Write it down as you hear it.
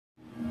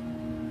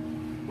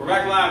We're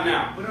back live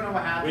now. We don't know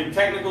what happened. We had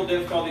technical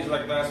difficulties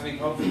like last week.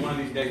 Hopefully one of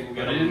these days we'll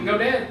get But them. it didn't go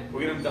dead.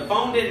 We're gonna, the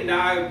phone didn't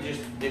die,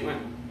 it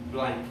went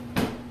blank.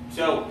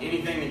 So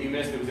anything that you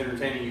missed that was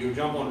entertaining, you go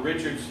jump on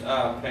Richard's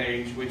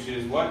page, which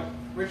is what?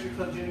 Richard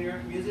Clift Jr.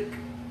 Music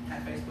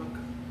at Facebook.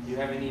 Do you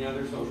have any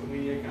other social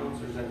media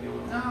accounts, or is that the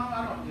only one? No,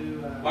 I don't do.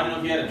 Well, I don't know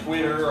if you had a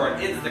Twitter or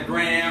an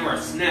Instagram or a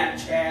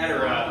Snapchat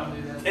or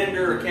a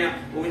Tinder account.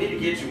 Well, we need to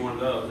get you one of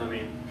those. I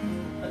mean,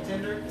 a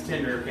Tinder? A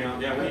Tinder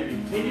account. Yeah, he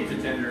needs a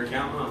Tinder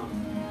account, huh?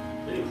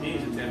 He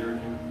needs a Tinder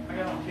account. I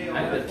got on jail. I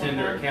have a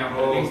Tinder account,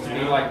 but it needs to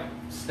be like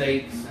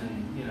states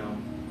and, you know,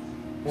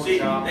 pork See,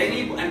 chops. they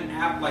need an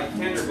app like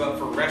Tinder, but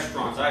for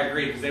restaurants. I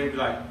agree, because they would be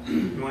like,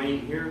 you want to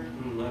eat here?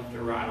 Left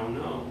or right? I don't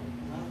know.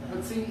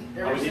 But see, I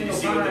every would need to single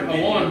see what time they're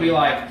A woman would be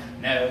like,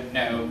 no,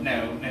 no,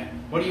 no, no.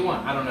 What do you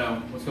want? I don't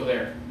know. Let's go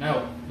there.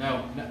 No,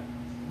 no, no.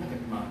 Look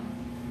at mine.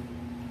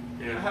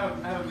 I Yeah,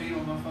 have a meme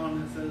on my phone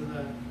that says,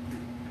 if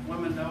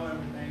women know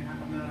everything, how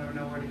come they don't ever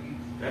know where to eat?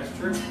 that's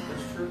true.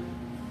 That's true.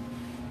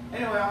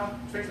 Anyway, I'm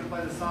fixing to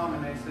play the song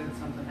and they said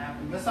something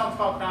happened. This song's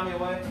called Cry Me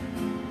Away.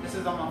 This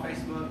is on my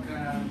Facebook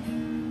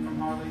from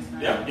Harley's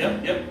now.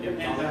 Yep.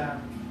 And I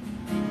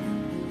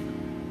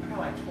got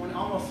like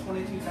almost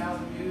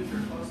 22,000 views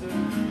or close to it.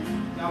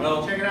 Y'all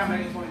Well, check it out,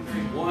 make it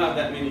 23. We'll have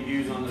that many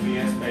views on the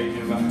VS page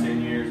in about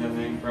 10 years, I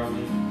think,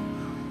 probably.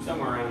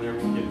 Somewhere around there,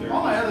 we'll get there.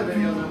 All my other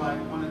videos are like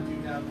 1 and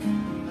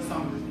 2,000. This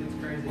song just gets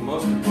crazy. Well,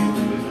 most of the people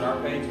that visit our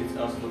page, it's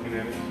us looking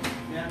at it.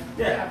 Yeah.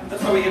 Yeah,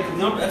 that's how we get the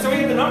number. That's how we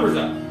get the numbers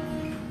up.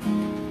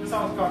 This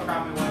song's called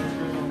Cry Me Away. It's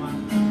original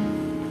mine.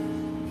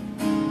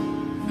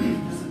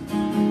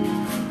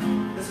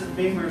 This is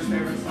Beamer's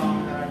favorite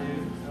song that I do,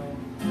 so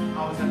I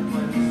always have to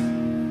play this.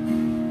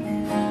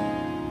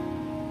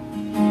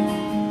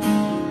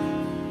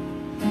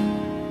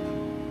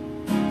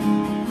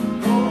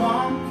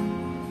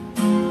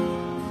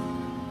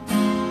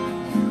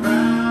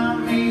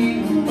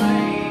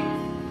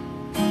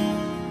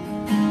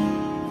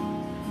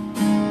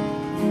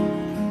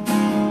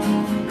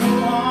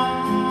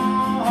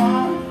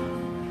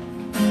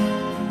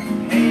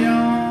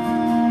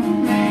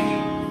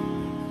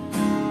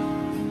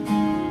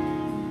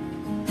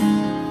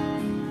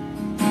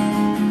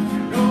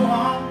 Go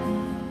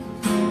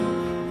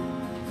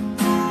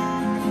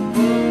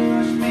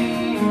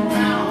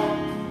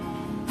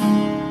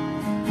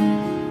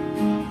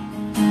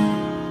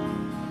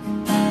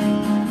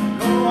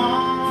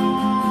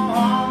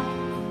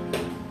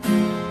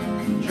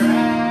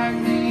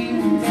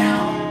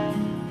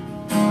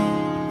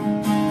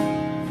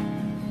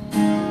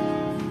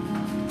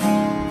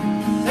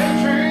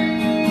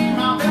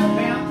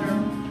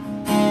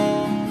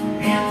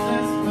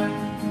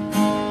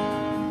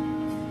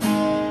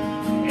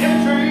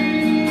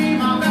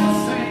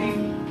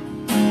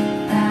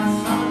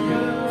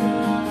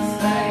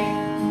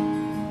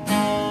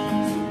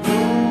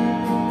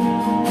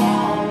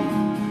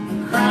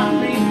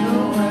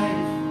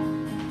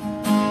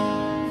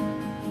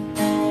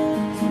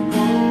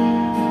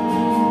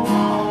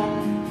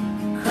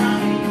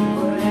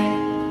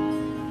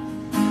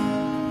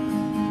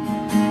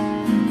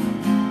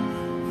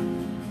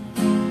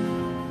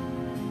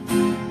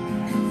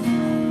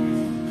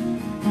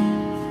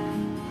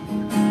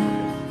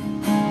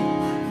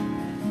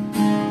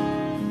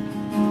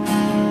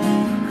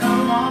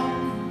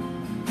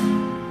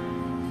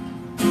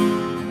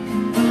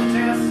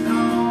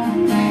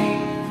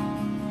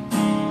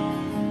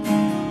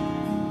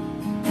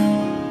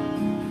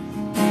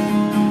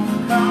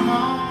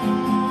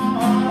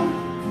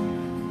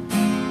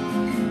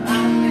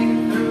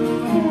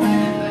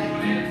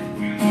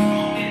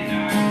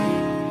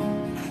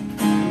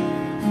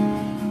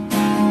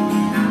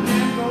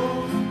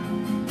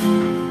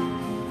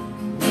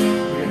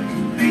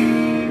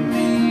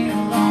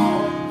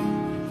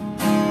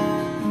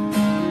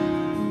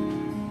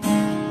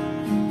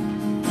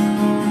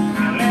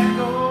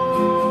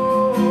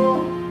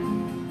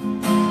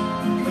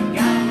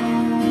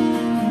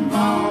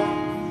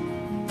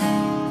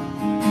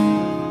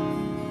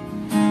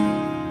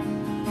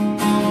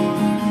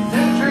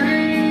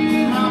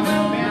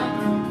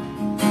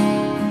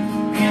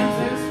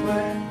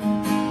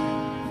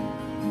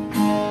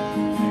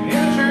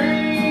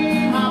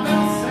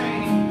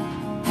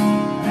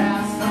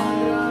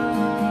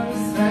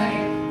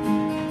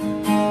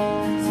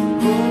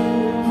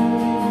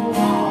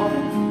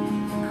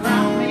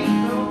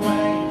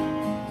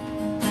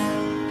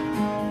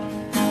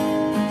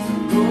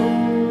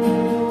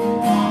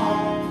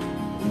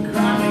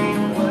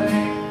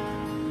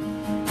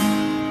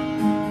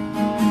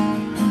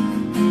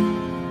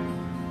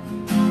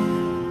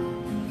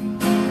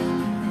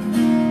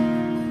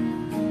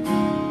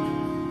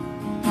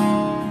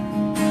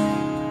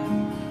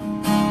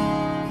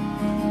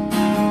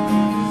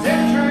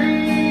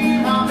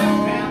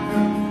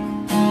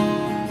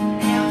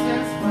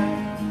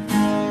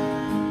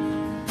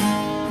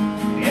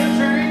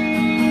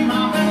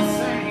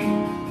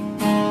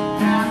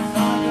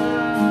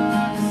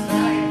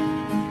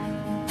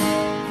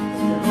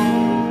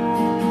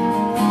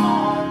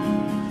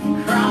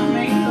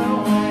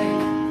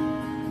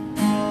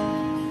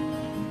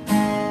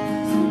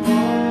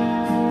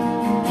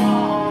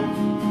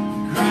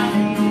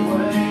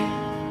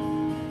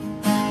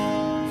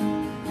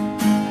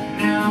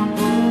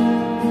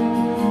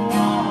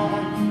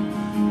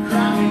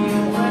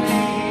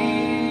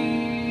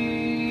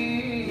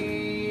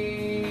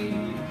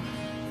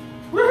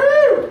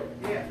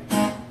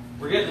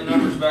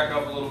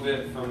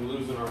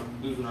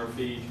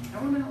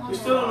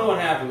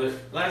happened,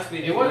 but last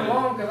week It wasn't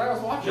long because I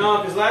was watching. No,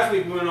 because last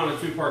week we went on a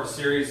 2-part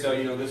series, so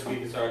this week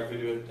it's alright if we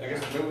do it. I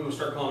guess maybe we'll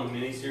start calling them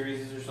mini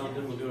series or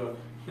something. We'll do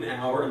an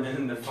hour, and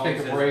then the phone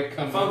Take a break.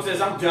 phone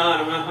says I'm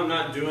done. I'm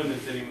not doing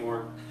this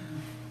anymore.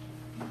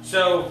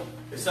 So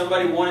if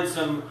somebody wanted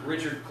some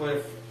Richard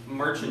Clift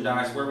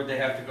merchandise, where would they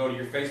have to go? To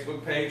your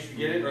Facebook page to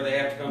get it, or they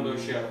have to come to a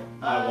show?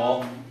 My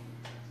wall.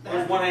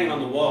 There's one hanging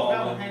on the wall.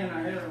 Got one hanging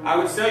right here. I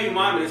would sell you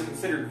mine, but it's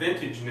considered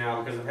vintage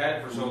now because I've had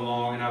it for so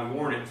long and I've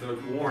worn it, so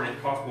it's worn.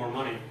 It costs more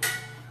money.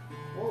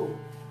 Whoa.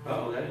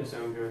 Oh, that didn't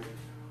sound good.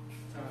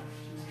 Sorry,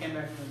 she just came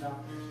back from the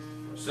doctor.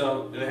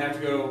 So, do they have to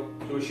go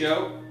to a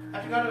show? I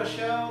have to go to a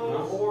show,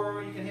 No.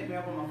 or you can hit me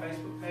up on my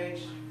Facebook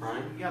page.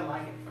 Right. You gotta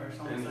like it first.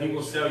 And he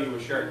will sell you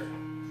a shirt.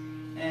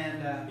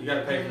 And You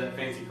gotta pay for that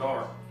fancy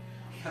car.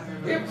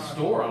 We have a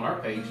store on our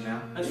page now.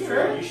 That's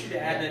true. You should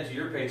add that to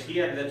your page. He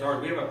added that to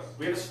ours.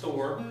 We have a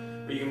store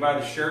where you can buy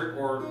the shirt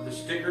or the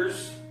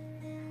stickers.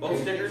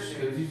 Both stickers.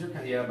 Koozies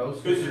are yeah,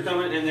 both. Koozies are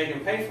coming, and they can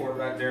pay for it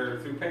right there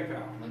through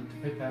PayPal. Link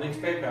to PayPal. Links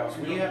PayPal.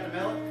 So Do you have to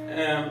mail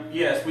it?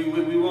 yes, we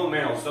will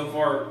mail. So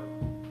far,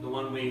 the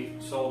one we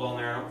sold on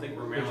there, I don't think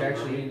we're mailing. Which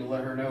actually need to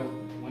let her know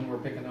when we're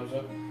picking those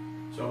up.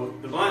 So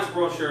the Blind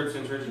Squirrel shirt,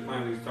 since Richard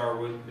playing the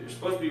guitar, they're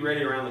supposed to be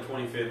ready around the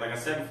 25th. Like I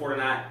said before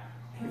tonight,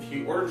 if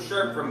you order a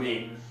shirt from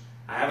me,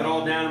 I have it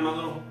all down in my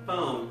little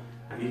phone.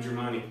 I need your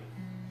money.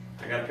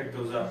 I gotta pick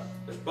those up.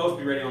 They're supposed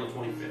to be ready on the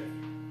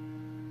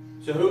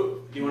 25th. So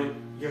who do you want to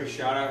give a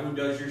shout out? Who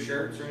does your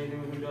shirts or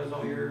anything? Who does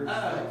all your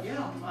stuff?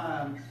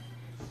 A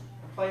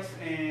place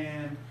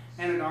in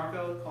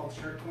Anadarko called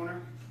Shirt Corner.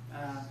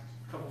 A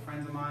couple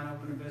friends of mine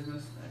opened a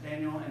business.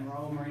 Daniel and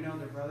Raul Marino,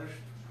 they're brothers.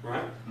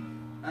 Right.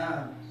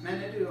 Man,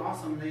 they do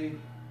awesome. They,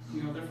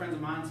 they're friends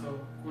of mine, so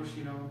of course,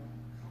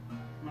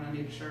 when I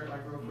need a shirt,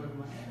 like real quick, I'm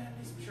like, hey, I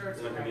need some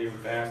shirts. Like I need them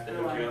fast. They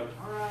They're hook like, you up.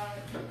 all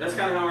right. That's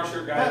kind of how our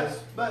shirt guy is.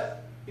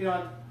 But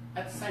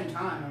at the same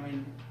time, I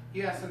mean,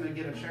 you ask them to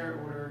get a shirt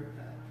order,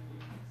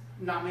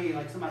 not me,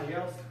 like somebody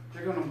else.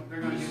 They're gonna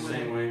get It's the with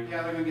same it. way.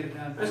 Yeah, they're gonna get it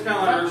done. That's kind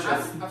of like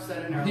our shirt. I've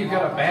said in there. You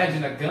got a badge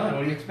and a gun.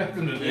 What do you expect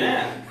them to do?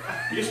 Yeah.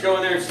 You just go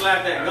in there and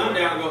slap that gun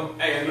down and go,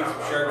 hey, I need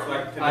some shirts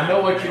like tonight. I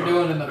know what you're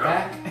doing in the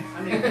back.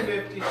 I need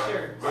 50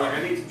 shirts. We're like,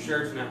 I need some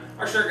shirts now.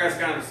 Our shirt guy's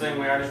kind of the same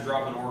way. I just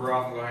drop an order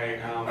off and go, hey,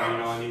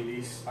 I need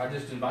these. I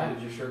just invited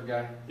your shirt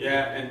guy.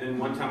 Yeah, and then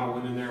one time I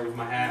went in there with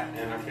my hat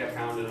and I kept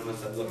hounding him. I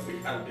said, look, we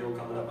got a deal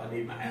coming up. I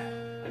need my hat.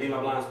 I need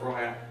my Blind Squirrel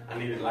hat. I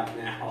need it like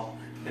now.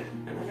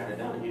 And I got it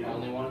done, The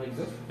only one in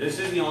existence. This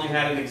is the only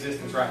hat in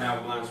existence right now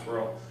with Blind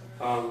Squirrel.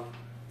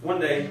 One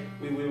day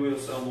we will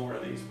sell more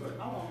of these, but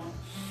I want one.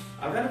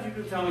 I've had a few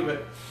people tell me,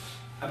 but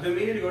I've been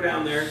meaning to go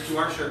down there to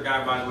our shirt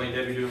guy, by the way,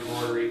 Debbie doing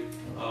embroidery,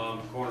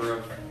 corner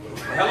of.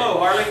 Hello,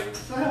 Harley.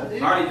 What's up,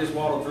 dude? Harley just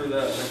waddled through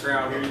the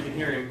crowd here. You can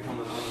hear him on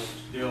the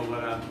deal,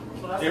 but Well,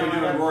 that's Debbie all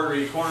doing right.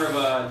 embroidery, corner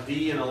of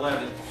D and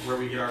 11th, where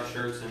we get our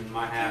shirts and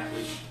my hat.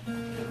 Which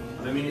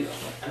I mean,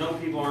 I know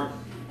people aren't.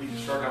 We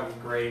start out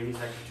with gray, and he's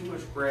like, too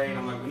much gray. And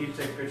I'm like, we need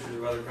to take pictures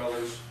of other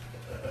colors.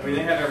 I mean,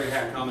 they have every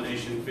hat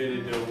combination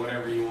fitted to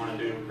whatever you want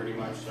to do, pretty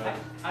much. So.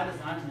 I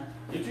designed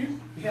that. Did you?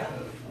 Yeah.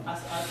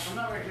 I'm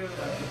not very good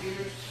with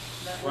computers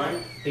that way.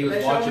 Right? He was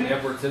They showed watching me.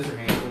 Edward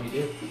Scissorhands when you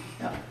did.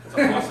 Yeah. It's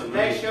awesome.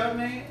 They Man. showed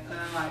me, and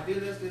I'm like, do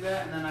this, do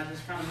that, and then I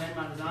just kind of made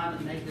my design,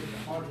 and they did the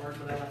hard work,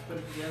 but I like put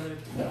it together,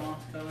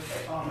 fonts, colors.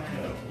 Oh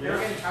man, they were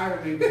getting tired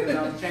of me because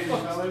I was changing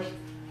colors.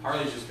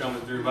 Harley's just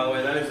coming through. By the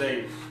way, that is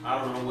I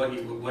don't know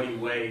what he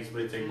weighs,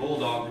 but it's a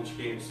bulldog that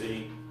you can't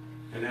see,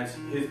 and that's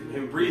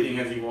him breathing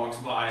as he walks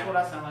by. That's what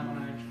I sound like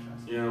when I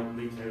exercise. You know,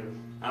 me too.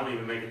 I don't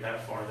even make it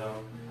that far though.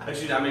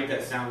 Actually, I make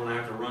that sound when I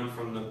have to run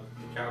from the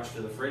couch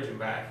to the fridge and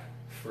back.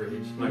 Fridge.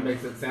 He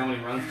makes it sound when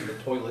he runs to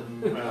the toilet.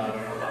 Well, I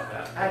don't know about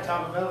that. I had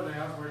Taco Bell today.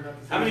 I was worried about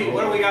this. How many?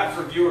 What do we got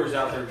for viewers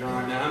out there,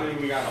 John? Now, how many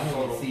we got I'm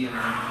total? only seeing.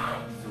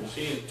 I'm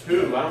seeing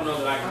 2. I don't know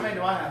that I How can. many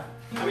do I have?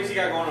 How many's he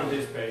got going on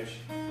his page?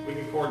 We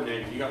can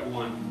coordinate. You got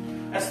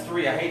 1. That's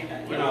 3. I hate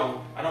that.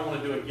 I don't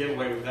want to do a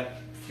giveaway with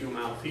that few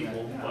amount of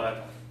people,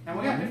 but And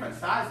we got different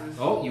sizes.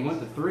 Oh, you went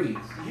to 3.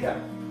 Yeah.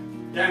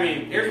 yeah, I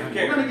mean, here's the We're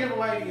kicker. gonna give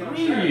away,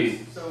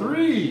 shirts. So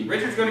 3.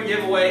 Richard's going to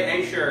give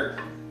away a shirt,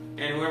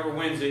 and whoever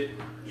wins it,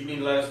 you need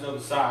to let us know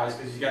the size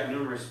because he's got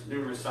numerous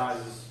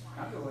sizes.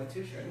 I'll give away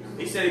 2 shirts.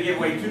 He said he'd give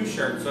away 2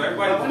 shirts, so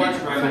everybody Well,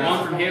 watching right So now.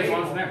 one from his,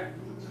 one from there.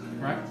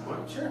 Right?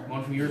 What? Sure.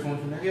 One from yours, one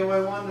from there. Give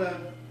away one to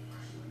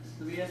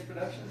the BS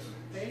Productions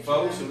page.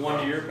 Folks, and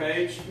 1 to your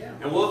page. Yeah.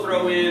 And we'll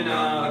throw in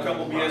a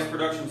couple BS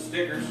Production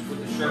stickers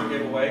with the shirt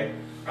giveaway.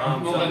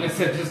 Melinda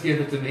said just give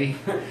it to me.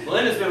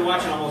 Melinda's been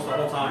watching almost the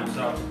whole time,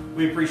 so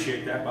we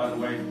appreciate that, by the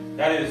way.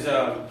 That is,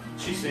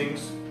 she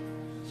sings.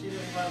 She's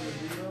one of the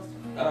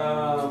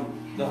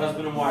videos. The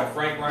husband and wife,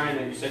 Frank Ryan,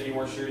 and you said you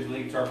weren't sure he's the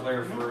lead guitar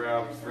player for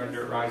Red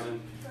Dirt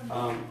Rising.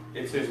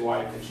 It's his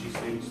wife, and she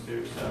sings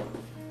too, so.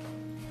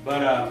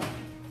 But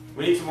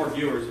we need some more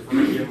viewers if we're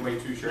going to give away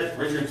 2 shirts.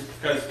 Richard's,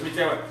 because let me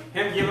tell you what,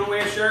 him giving away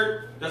a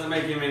shirt doesn't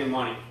make him any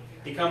money.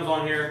 He comes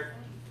on here,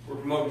 we're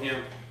promoting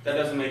him. That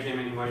doesn't make him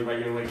any money by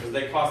giving away because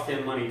they cost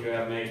him money to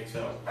have made.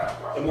 So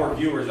the more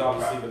viewers,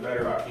 obviously, the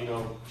better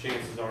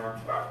chances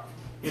are.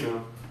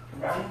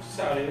 That's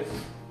how it is.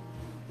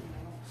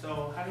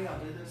 So how do y'all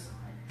do this?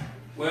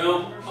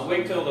 Well, I'll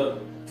wait till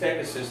the tech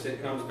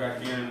assistant comes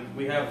back in.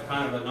 We have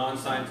kind of a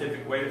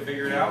non-scientific way to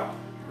figure it out,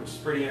 which is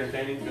pretty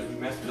entertaining because we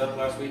messed it up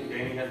last week.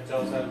 Danny had to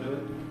tell us how to do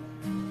it.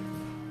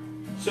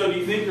 So do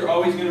you think you're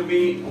always going to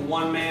be a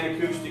one-man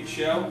acoustic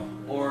show?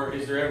 Or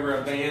is there ever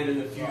a band in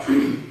the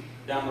future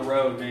down the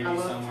road, maybe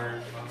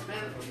somewhere?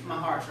 Man, my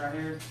heart's right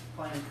here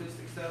playing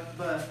acoustic stuff,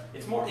 but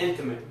it's more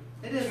intimate.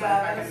 it is.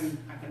 I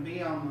can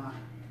be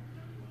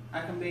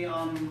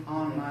on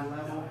my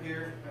level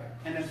here,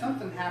 and if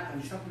something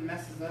happens, something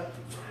messes up,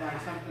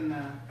 like something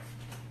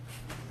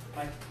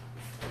like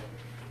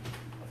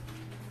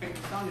if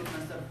the song gets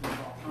messed up,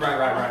 Right.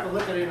 I have to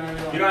look at it and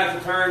I You don't have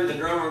to turn to the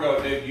drummer and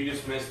go, dude, you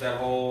just missed that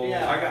whole.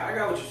 Yeah. I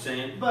got what you're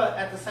saying. But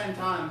at the same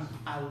time,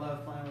 I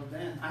love playing with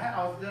band.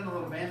 I was doing a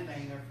little band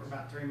thing there for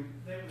about 3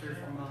 or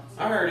 4 months.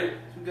 I heard it.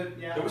 Some good,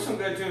 yeah. There was some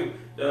good tune.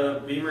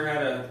 The Beamer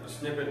had a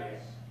snippet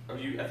of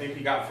you. I think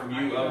he got from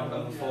you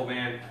of the full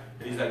band,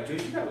 and he's like,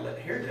 dude, you gotta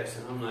hear this.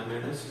 And I'm like,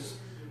 man, this is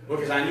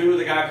because I knew who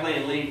the guy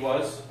playing lead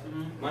was.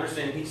 I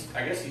understand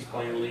I guess he's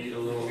playing lead a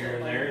little here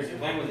and there. Is he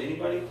playing with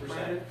anybody per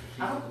se?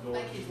 I don't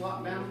think he's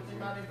locked down with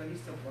anybody, but he's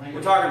still playing.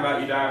 We're talking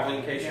about you, Dial,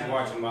 in case you're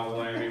watching, by the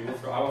way. I mean,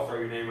 I will throw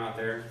your name out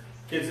there.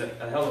 Kid's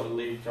a hell of a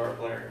lead guitar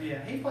player.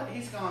 Yeah,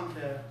 he's gone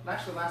to.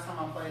 Actually, last time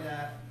I played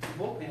at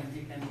Bullpen,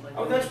 he came and played.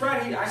 Oh, that's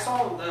right. I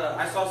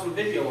saw some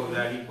video of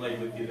that. He played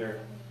with you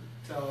there.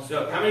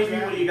 So how many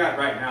people do you got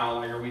right now?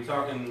 Like, are we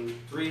talking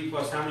 3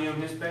 plus how many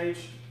on his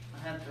page?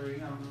 I had 3. I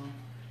don't know.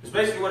 It's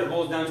basically what it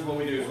boils down to. What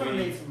we do is we're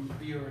gonna need some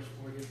viewers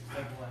before we get to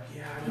step away.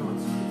 Yeah, I know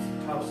it's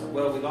tough.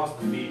 Well, we lost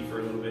the feed for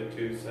a little bit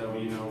too, so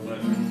you know. But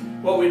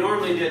what we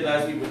normally did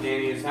last week with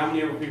Danny is how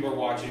many other people are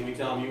watching. We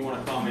tell them you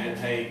want to comment,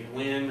 hey,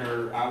 win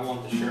or I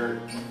want the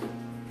shirt,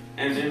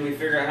 and then we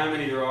figure out how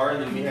many there are,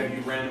 and then we have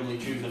you randomly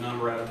choose a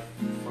number out of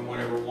from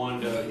whatever 1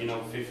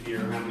 to 50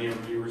 or how many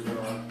other viewers there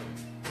are.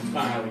 That's kind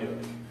of how we do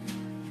it.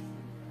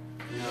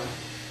 You know.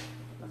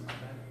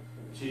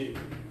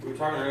 We were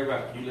talking earlier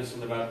about you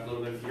listened about a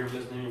little bit. You're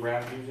listening to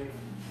rap music.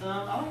 I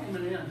like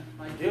Eminem.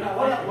 Like, dude,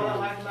 what I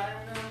like about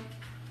Eminem.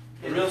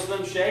 The real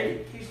Slim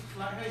Shady. He's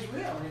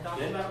real. He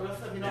talks about real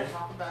stuff. He don't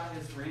talk about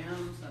his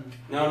rims and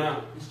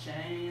his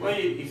chain. Well,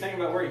 you think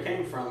about where he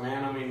came from,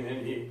 man. I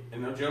mean,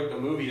 and no joke, the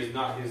movie is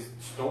not his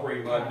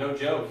story, but no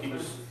joke, he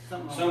was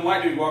some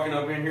white dude walking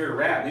up in here to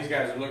rap. These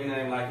guys are looking at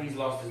him like he's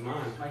lost his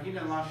mind. Like you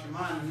done lost your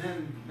mind, and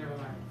then they were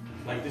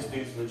like this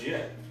dude's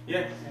legit.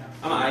 Yeah.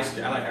 I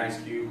like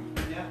Ice Cube.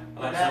 Yeah. I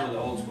like some of the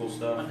old school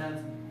stuff. My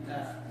dad's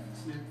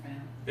Snoop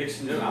fan. Big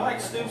Snoop. I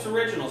like Snoop's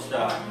original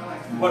stuff.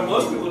 What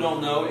most people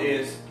don't know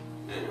is,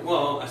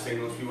 well, I say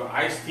most people,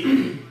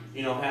 Ice-T,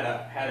 had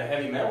a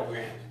heavy metal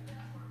band.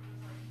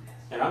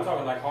 And I'm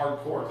talking like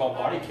hardcore called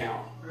Body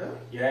Count. Really?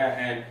 Yeah,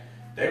 and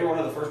they were one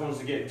of the first ones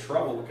to get in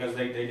trouble because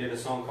they did a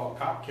song called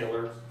Cop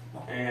Killer,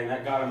 and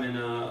that got them in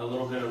a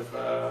little bit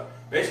of,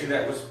 basically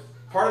that was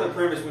part of the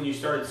premise when you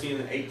started seeing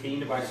the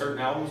 18 to buy certain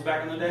albums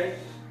back in the day,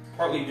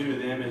 partly due to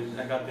them, and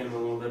I got them a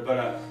little bit,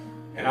 but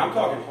and I'm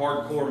talking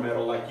hardcore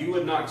metal, like you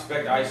would not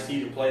expect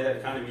Ice-T to play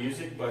that kind of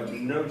music, but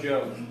no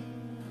joke.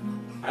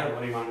 I don't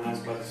really mind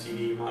ask about the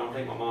CD. I don't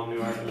think my mom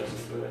knew I could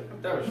listen to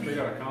it. That was Straight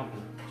Outta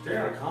Compton. Straight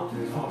Outta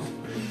Compton is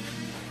awesome.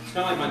 It's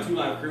kind of like my 2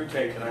 Live Crew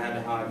tape that I had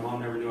to hide.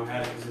 Mom never knew I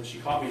had it because if she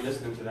caught me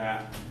listening to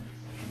that,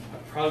 I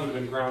probably would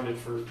have been grounded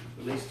for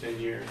at least 10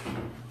 years.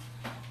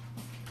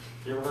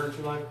 You ever heard of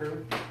 2 Live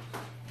Crew?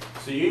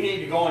 So you need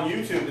to go on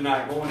YouTube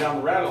tonight, going down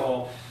the rabbit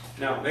hole.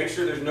 Now, make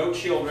sure there's no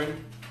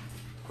children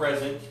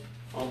present,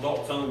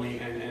 adults only,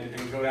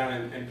 and go down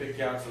and pick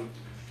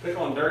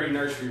on dirty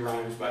nursery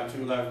rhymes by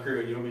 2 Live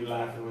Crew, and you'll be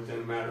laughing within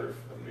a matter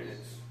of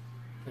minutes.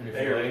 And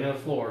if you're laying on the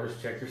floor,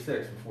 just check your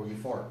 6 before you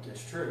fart.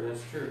 That's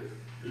true.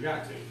 You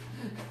got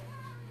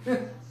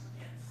to.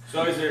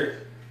 So is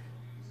there...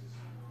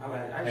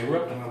 Hey, we're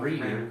up to 3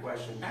 here.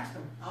 Question. Ask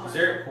him. Is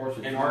there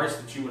an artist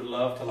that you would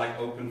love to like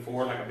open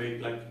for, like a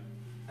big, like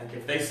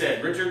if they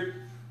said, Richard,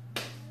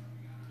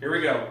 here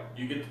we go,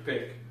 you get to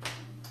pick.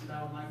 That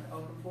I would like to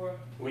open for?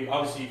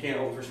 Obviously you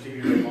can't open for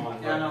Stevie Ray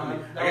Vaughan. Yeah, no,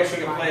 I guess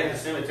you can play at the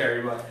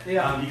cemetery, but you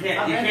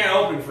can't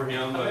open for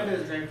him. But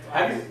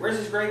where's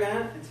his grave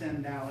at? It's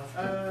in Dallas.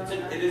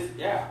 It is,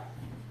 yeah.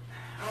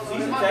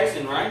 He's in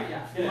Texas, right?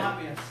 Yeah, it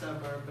might be a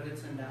suburb, but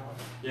it's in Dallas.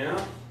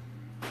 Yeah.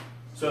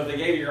 So if they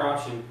gave you your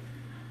option,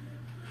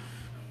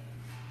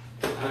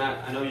 and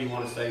I know you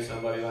want to say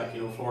somebody like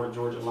Florida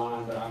Georgia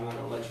line, but I'm not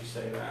going to let you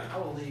say that. I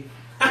will leave.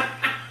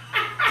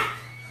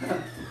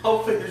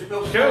 Hopefully there's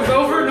no show's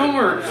over, no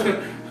merch.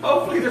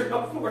 Hopefully there's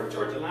no Florida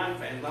Georgia line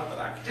fans. Not that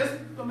I can.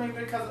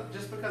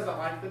 Because I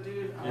like the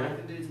dude, I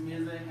like the dude's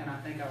music, and I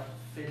think I'll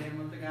fit in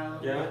with the guy a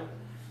little bit.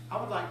 I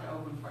would like to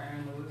open for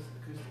Aaron Lewis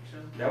acoustic show.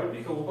 That would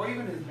be cool. Or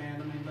even his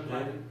band. But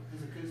like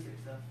his acoustic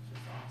stuff is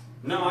just awesome.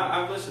 No,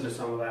 I've listened to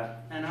some of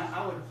that. And I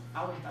think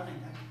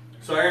that.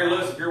 So Aaron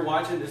Lewis, if you're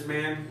watching, this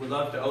man would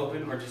love to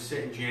open or just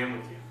sit and jam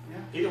with you.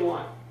 Yeah. Either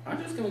one. I'm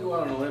just going to go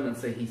out on a limb and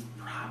say he's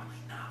probably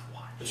not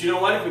watching. But you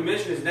know what? If we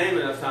mention his name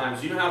enough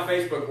times, you know how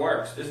Facebook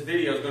works. This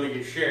video is going to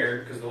get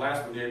shared because the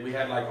last one did. We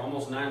had like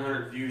almost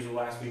 900 views of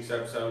last week's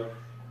episode.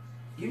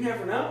 You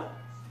never know.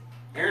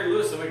 Aaron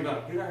Lewis, somebody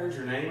like, dude, I heard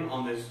your name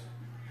on this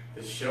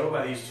show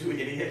by these two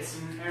idiots.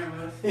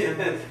 Aaron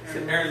Lewis.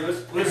 Aaron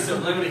Lewis.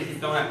 Listen, let me keep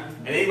throwing out.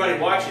 And anybody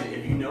watching,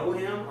 if you know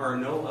him or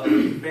know a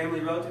family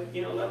relative,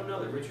 you know, let them know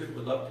that Richard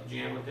would love to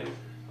jam with him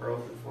or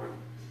open for him.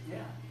 Yeah.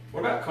 What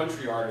about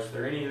country artists? Are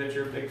there any that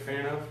you're a big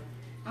fan of?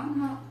 I'm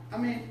not. I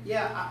mean,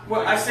 yeah.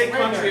 Well, I say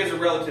country as a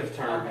relative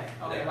term. Okay.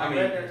 I Like mean,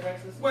 Red Dead,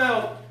 Texas.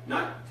 well,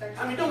 not. Texas.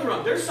 I mean, don't get me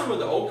wrong. There's some of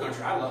the old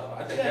country I love.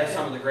 I think that's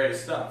some of the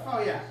greatest stuff.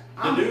 Oh yeah.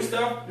 The new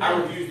stuff, I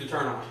refuse to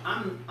turn on.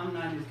 I'm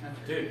 90s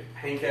country. Dude,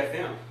 Hank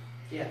FM.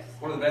 Yes.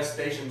 One of the best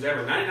stations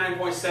ever.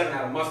 99.7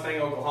 out of Mustang,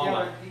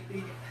 Oklahoma. Yeah, but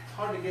it's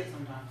hard to get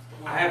sometimes.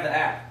 I have the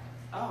app.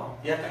 Oh.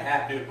 You have the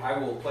app, dude. I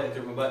will play it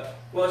through my butt.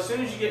 Well, as soon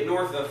as you get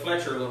north of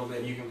Fletcher a little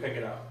bit, you can pick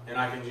it up, and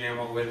I can jam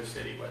all the way to the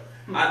city. But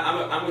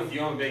I'm with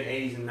you. I'm a big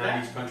 80s and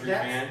 90s country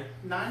fan.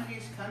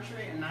 90s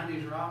country and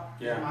 90s rock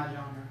is my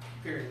genre.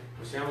 Period.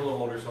 Well, see, I'm a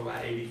little older, so my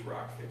 80s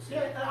rock fits.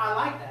 Yeah, I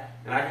like that.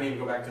 And I can even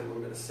go back to a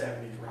little bit of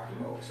 70s rock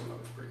and roll. Some of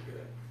it's pretty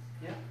good.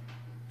 Yeah.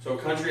 So,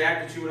 a country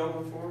act that you would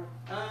open for,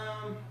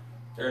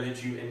 or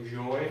that you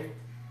enjoy?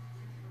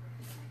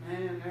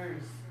 Man,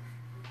 there's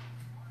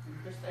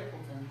Chris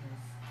Stapleton.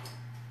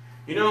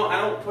 You know, I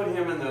don't put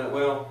him in the.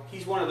 Well,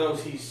 he's one of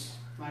those. He's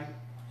Like.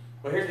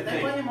 Well, here's the They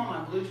thing. play him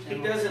on my blues channel.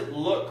 He doesn't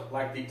look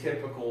like the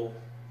typical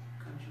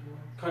Country boy.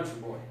 country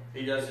boy.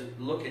 He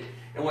doesn't look it.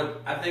 And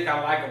what I think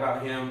I like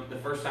about him, the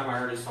first time I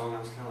heard his song, I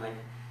was kind of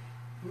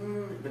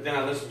like, but then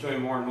I listened to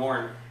him more and more.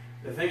 And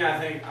the thing I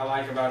think I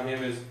like about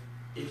him is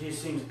it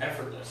just seems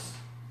effortless.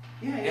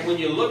 Yeah. And when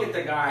you look at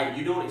the guy,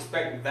 you don't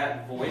expect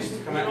that voice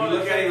to come out. You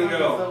look at him and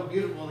go, so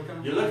beautiful to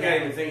come you look at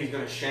him and think he's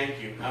going to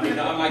shank you. I mean,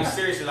 I'm like,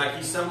 seriously, like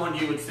he's someone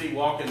you would see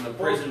walk in the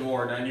prison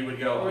ward and you would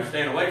go, I'm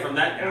staying away from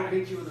that Or guy.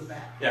 beat you with a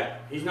bat. Yeah,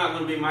 he's not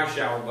going to be my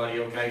shower buddy,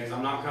 okay, because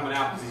I'm not coming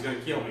out because he's going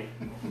to kill me.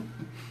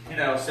 You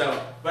know,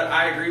 so, but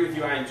I agree with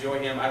you, I enjoy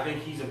him. I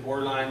think he's a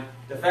borderline.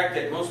 The fact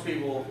that most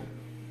people,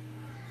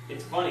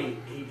 it's funny,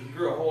 he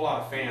grew a whole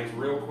lot of fans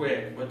real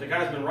quick, but the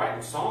guy's been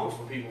writing songs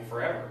for people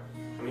forever.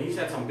 I mean, he's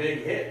had some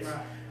big hits.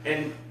 Right.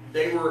 And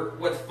they were,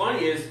 what's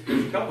funny is,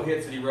 there's a couple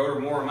hits that he wrote are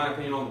more, in my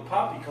opinion, on the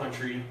poppy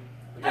country,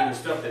 but then the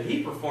stuff that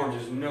he performs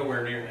is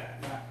nowhere near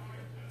that.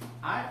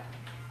 Right.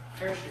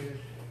 Parachute.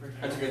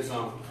 That's a good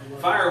song.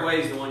 Fire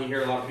Away is the one you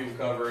hear a lot of people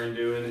cover and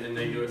do, and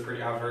they do it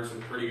pretty, I've heard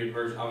some pretty good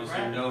versions.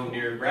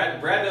 Obviously,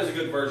 Brad does a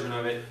good version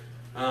of it.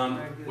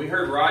 We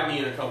heard Rodney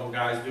and a couple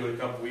guys do it a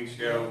couple weeks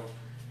ago,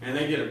 and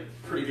they did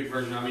a pretty good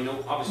version. I mean,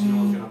 obviously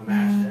no one's going to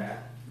match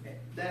that.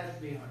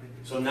 That'd be hard to do.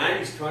 So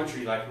 90s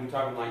country, like we're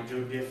talking like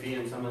Joe Diffie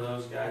and some of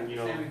those guys, you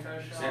know. Sammy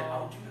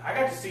Kershaw. I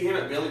got to see him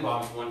at Billy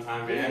Bob's one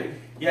time, man.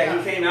 Yeah,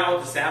 he came out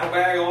with the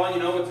saddlebag on, you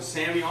know, with the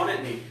Sammy on it,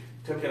 and he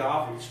took it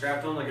off and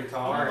strapped on the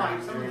guitar.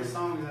 Like some of the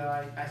songs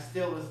that I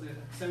still listen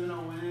to,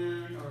 Seminole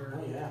Wind,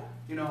 or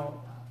you know,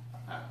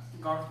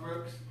 Garth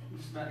Brooks.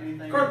 Just about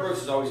anything. Garth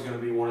Brooks is always going to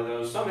be one of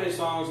those. Some of his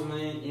songs, and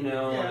then you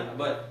know,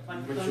 but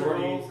like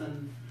majority.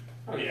 And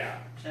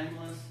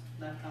Shameless,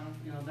 that kind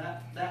of, you know,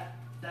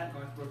 that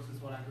Garth Brooks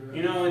is what I grew up.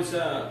 You know, it's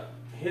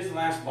his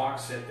last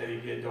box set that he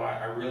did, though,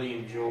 I really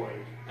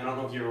enjoyed. I don't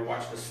know if you ever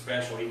watched the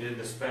special. He did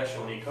the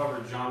special, and he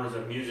covered genres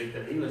of music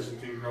that he listened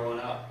to growing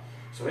up.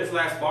 So his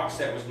last box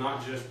set was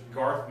not just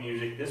Garth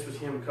music. This was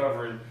him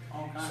covering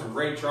some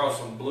Ray Charles,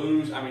 some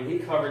blues. I mean, he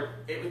covered,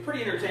 it was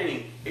pretty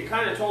entertaining. It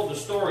kind of told the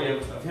story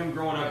of him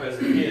growing up as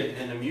a kid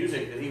and the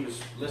music that he was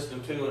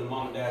listening to in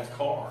mom and dad's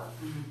car.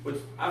 Which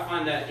I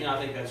find that, you know, I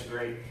think that's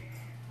great.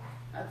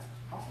 That's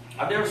awesome.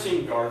 I've never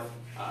seen Garth.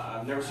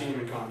 I've never seen him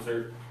in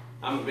concert.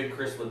 I'm a big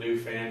Chris Ledoux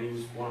fan.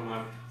 He's one of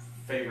my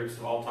favorites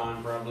of all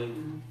time, probably. The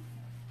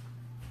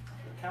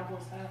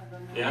Cowboys hat.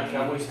 Yeah,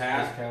 Cowboys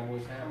hat.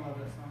 Cowboys hat. I love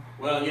that song.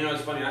 Well, you know,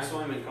 it's funny. I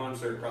saw him in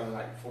concert probably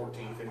like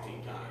 14,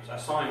 15 times. I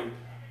saw him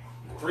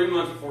 3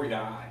 months before he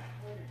died.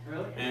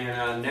 Really?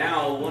 And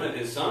now one of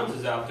his sons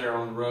is out there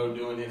on the road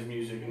doing his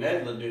music.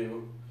 Ned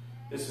Ledoux.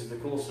 This is the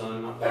cool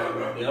son, not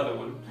the other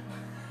one.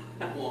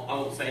 I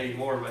won't say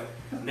anymore,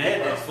 but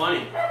Ned, it's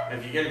funny.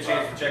 If you get a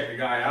chance to check the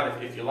guy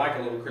out, if you like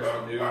a little Chris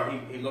Ledoux,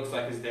 he looks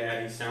like his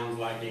dad. He sounds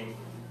like him.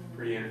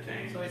 Pretty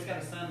entertaining. So he's got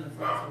a son that's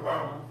not so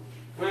well.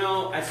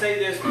 Well, I say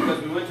this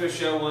because we went to a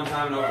show one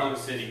time in Oklahoma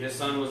City. His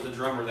son was the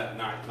drummer that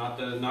night, not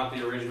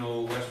the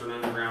original Western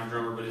Underground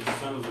drummer, but his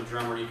son was the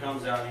drummer. He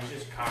comes out, and he's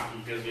just cocky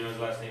because you know his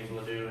last name's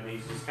Ledoux, and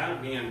he's just kind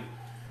of being.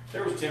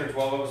 There was 10 or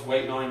 12 of us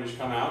waiting on him to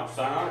come out,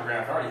 sign an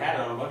autograph. I already had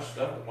it on a bunch of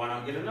stuff, but why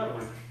not get another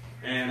one?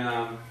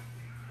 And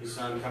his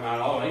son come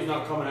out, oh, he's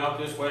not coming out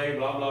this way,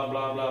 blah blah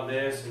blah blah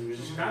this, and he was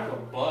just kind of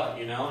a butt,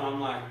 you know. And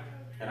I'm like,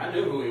 and I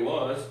knew who he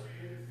was.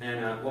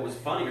 And what was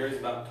funnier is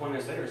about 20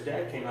 minutes later, his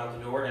dad came out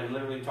the door and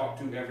literally talked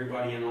to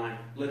everybody in line.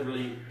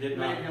 Literally did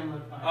not. Made him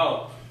look fine.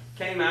 Oh,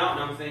 came out,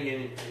 and I'm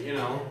thinking, you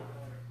know.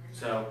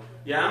 So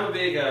yeah, I'm a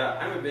big.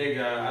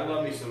 I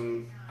love me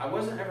some. I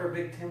wasn't ever a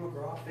big Tim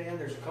McGraw fan.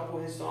 There's a couple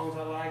of his songs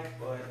I like,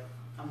 but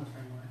I'm the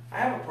same way. I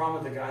have a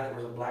problem with the guy that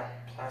wears a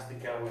black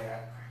plastic cowboy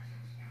hat.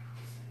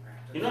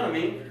 You know what I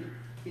mean?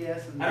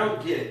 Yes. And I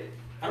don't get it.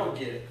 I don't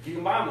get it. You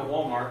can buy them at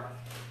Walmart.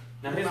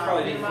 Now his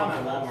probably didn't come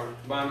from Walmart.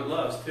 Buy them at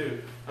Love's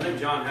too. I think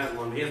John has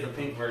one. He has the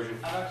pink version.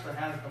 I've actually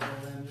had a couple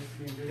of them just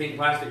to be good. Pink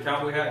plastic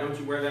cowboy hat. Don't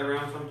you wear that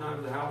around sometimes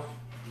at the house?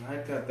 I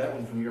got that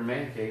one from your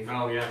man cave.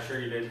 Oh yeah, sure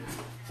you did. It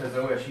says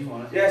OSU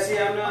on it. Yeah, see,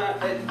 I'm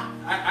not.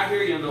 I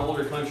hear you in the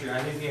older country.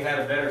 I think it had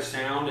a better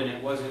sound, and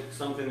it wasn't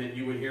something that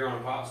you would hear on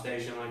a pop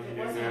station like you It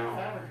do wasn't now.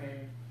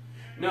 fabricated.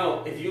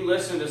 No, if you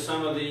listen to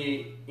some of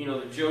the, you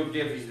know, the Joe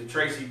Diffie's, the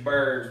Tracy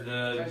Birds,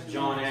 the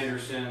John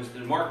Andersons,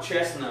 the Mark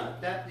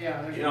Chestnut.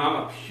 There's You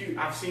know,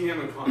 I've seen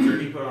him in concert.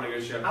 He put on a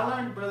good show. I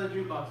learned Brother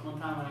Jukebox one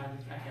time and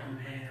I can't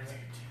remember the name of it.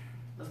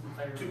 That's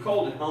my favorite. Too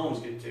Cold at Home's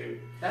good too.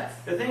 That's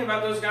The thing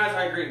about those guys,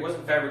 I agree, it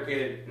wasn't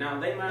fabricated. Now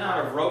they might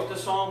not have wrote the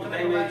song, but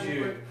they made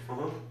you.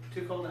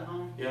 Too Cold at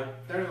Home. Yeah.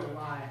 There's a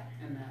lie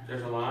in that.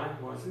 There's a lie.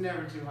 What? It's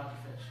never too hot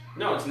to fish.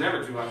 No, it's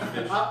never too hot to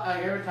fish. Every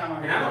time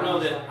I hear And I don't know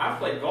it's that like, I've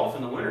played golf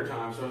in the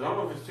wintertime, so I don't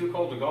know if it's too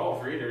cold to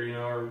golf either, you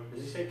know, or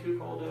does he say too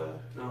cold to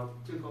no.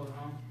 Too Cold at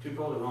Home. Too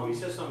cold at home. He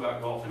says something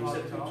about golf, and he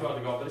said too hot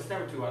to golf, but it's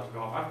never too hot to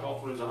golf. I've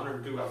golfed when it was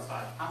 102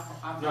 outside.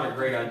 Not a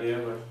great idea,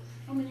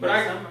 but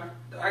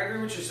I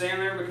agree with what you're saying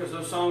there because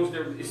those songs,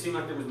 it seemed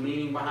like there was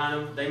meaning behind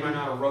them. They might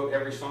not have wrote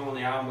every song on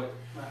the album,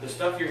 but the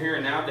stuff you're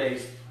hearing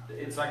nowadays,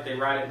 it's like they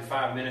write it in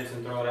 5 minutes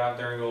and throw it out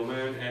there and go,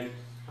 man. And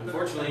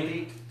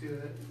unfortunately,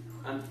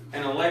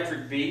 an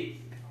electric beat.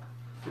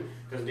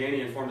 Because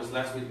Danny informed us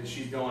last week that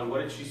she's going,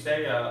 what did she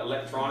say?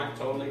 Electronic,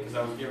 totally, because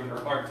I was giving her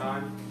a hard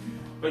time.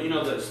 But you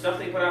know, the stuff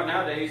they put out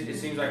nowadays, it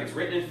seems like it's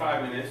written in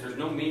 5 minutes. There's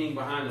no meaning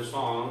behind the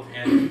song.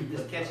 And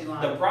Just catchy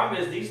line. the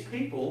problem is these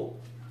people,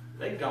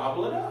 they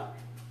gobble it up.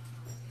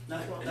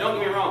 That's what Don't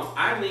get me wrong,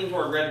 I lean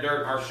toward Red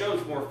Dirt. Our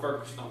show's more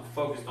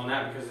focused on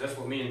that because that's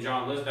what me and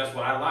John listen. That's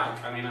what I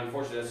like. I mean,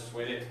 unfortunately, that's just the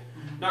way it is.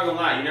 Not gonna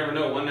lie, you never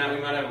know. One night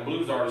we might have a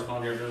blues artist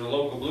on here. If there's a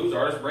local blues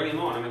artist, bring him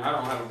on. I mean, I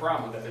don't have a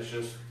problem with that. It's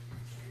just,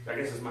 I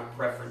guess it's my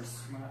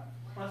preference.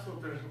 That's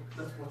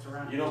what's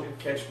around. You don't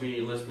catch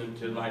me listening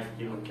to like,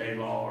 you know,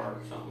 K-Law or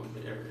something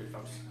if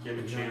I'm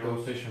giving Go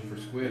channels. fishing for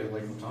squid at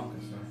Lake Wetumpka,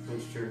 so.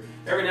 That's true.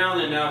 Every now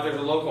and then now, if there's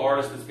a local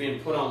artist that's being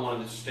put on one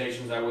of the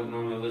stations I wouldn't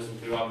normally listen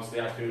to, obviously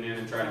I tune in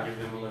and try to give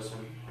them a listen.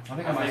 I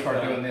think I might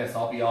start doing this.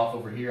 I'll be off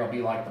over here. I'll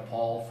be like the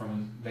Paul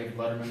from David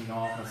Letterman, you know,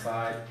 off on the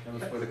side.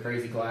 Notice where the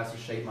crazy glasses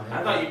shape my head.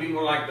 I thought you'd be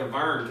more like the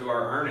Vern to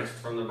our Ernest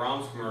from the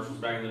Brahms commercials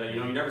back in the day. You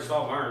know, you never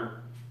saw Vern.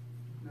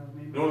 You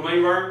know what I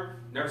mean, Vern?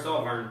 Never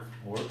saw Vern.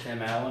 Or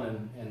Tim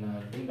Allen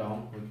and Ding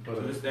Dong. To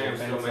this day, I'm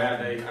still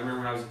mad. I remember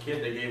when I was a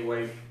kid, they gave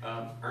away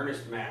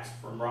Ernest masks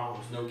from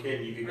Brahms. No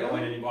kidding. You could go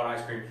in and you bought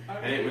ice cream.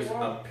 And it was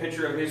a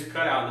picture of his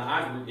cutout in the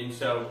ice cream. And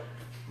so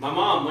my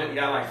mom went and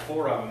got like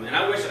 4 of them. And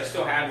I wish I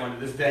still had one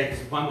to this day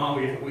because my mom,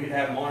 we'd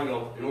have them on and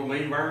go, you know what I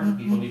mean, Vern?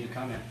 People need to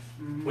comment.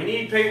 We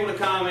need people to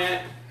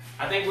comment.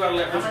 I think we ought to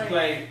let Richard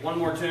play one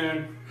more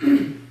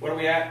tune. What are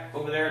we at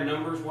over there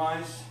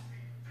numbers-wise?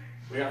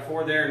 We got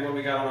 4 there, and what do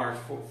we got on ours?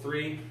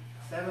 3?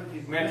 7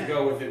 people. We have to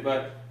go with it,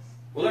 but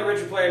we'll let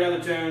Richard play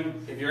another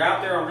tune. If you're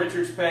out there on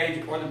Richard's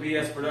page or the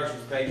BS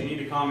Productions page, you need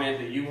to comment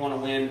that you want to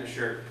win a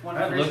shirt.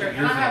 I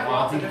have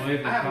lots of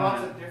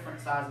different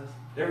sizes.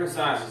 Different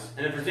sizes.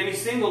 And if there's any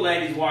single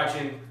ladies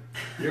watching,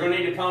 you're going to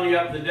need to pony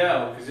up the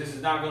dough because this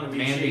is not going to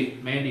be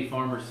cheap. Mandy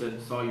Farmer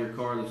said, saw your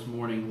car this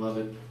morning, love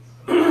it.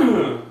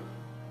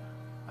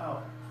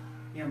 Oh,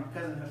 yeah, my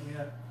cousin hooked me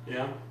up.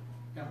 Yeah?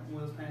 Got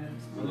wheels painted.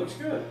 It looks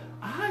good.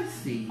 I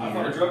see. I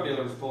thought a drug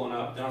dealer was pulling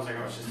up. Then I was like,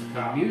 oh, it's just a The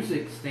cop.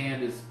 music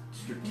stand is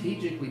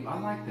strategically, I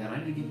like that. I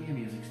need to get me a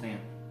music stand.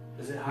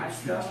 Is it high It's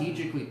stuff?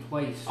 strategically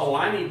placed. Oh,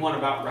 I need one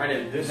about right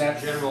in this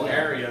general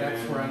area. That's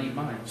man. where I need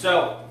mine.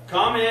 So,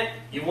 comment,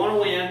 you want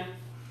to win.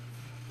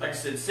 Like I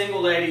said,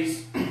 single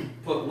ladies,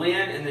 put win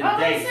and then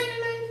date.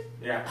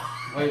 Yeah.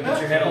 Wait, Put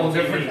your head on the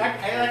TV.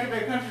 Hey, that could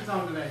be a country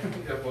song today.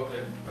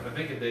 But I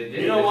think if they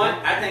did. You know what?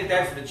 I think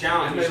that's the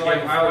challenge. We should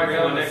Like, give I like her that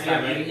real on the next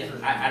time. CMAs.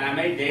 And I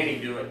made Danny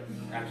do it.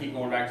 I keep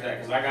going back to that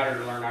because I got her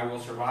to learn I Will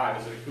Survive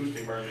as an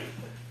acoustic version.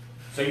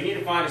 So you need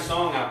to find a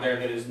song out there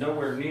that is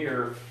nowhere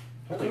near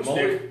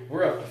acoustic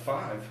We're up to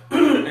 5.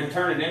 and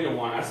turn it into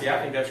one. I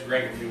think that's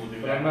great when people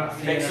do But that. I'm not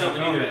seeing Take any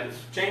something either, comments.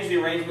 change the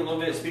arrangement a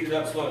little bit, speed it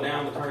up, slow it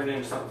down, but turn it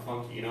into something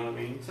funky. You know what I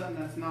mean? Something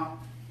that's not.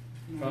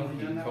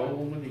 Funky,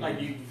 cold, Like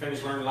you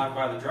finish learning Life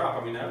by the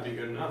Drop. I mean, that would be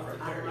good enough right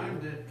I there.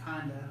 learned it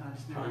kinda. I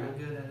just never got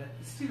good at it.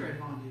 It's too very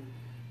fun,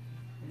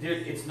 dude.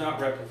 Dude, it's not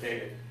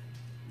replicated.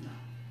 No,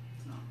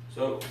 it's not.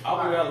 So I'll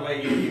go out of the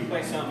way. You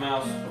play something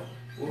else.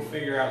 We'll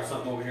figure out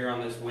something over here on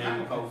this win.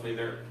 Hopefully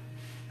they're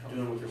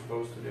doing what they're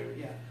supposed to do.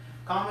 Yeah.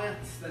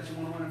 Comments that you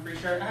want to win a free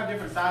shirt. I have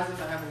different sizes.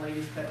 I have a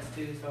ladies' cuts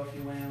too, so if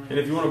you win. And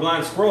if you want a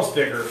blind squirrel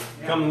sticker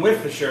coming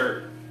with the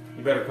shirt,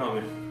 you better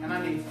comment. And I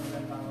need some of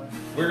them, by the way.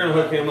 We're gonna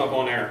hook him up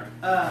on air.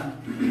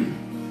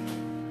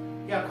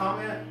 Yeah,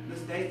 comment. This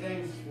date thing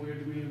is weird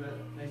to me, but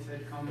they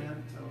said comment.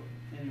 So,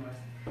 anyways.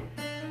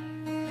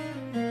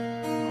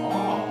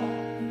 Oh.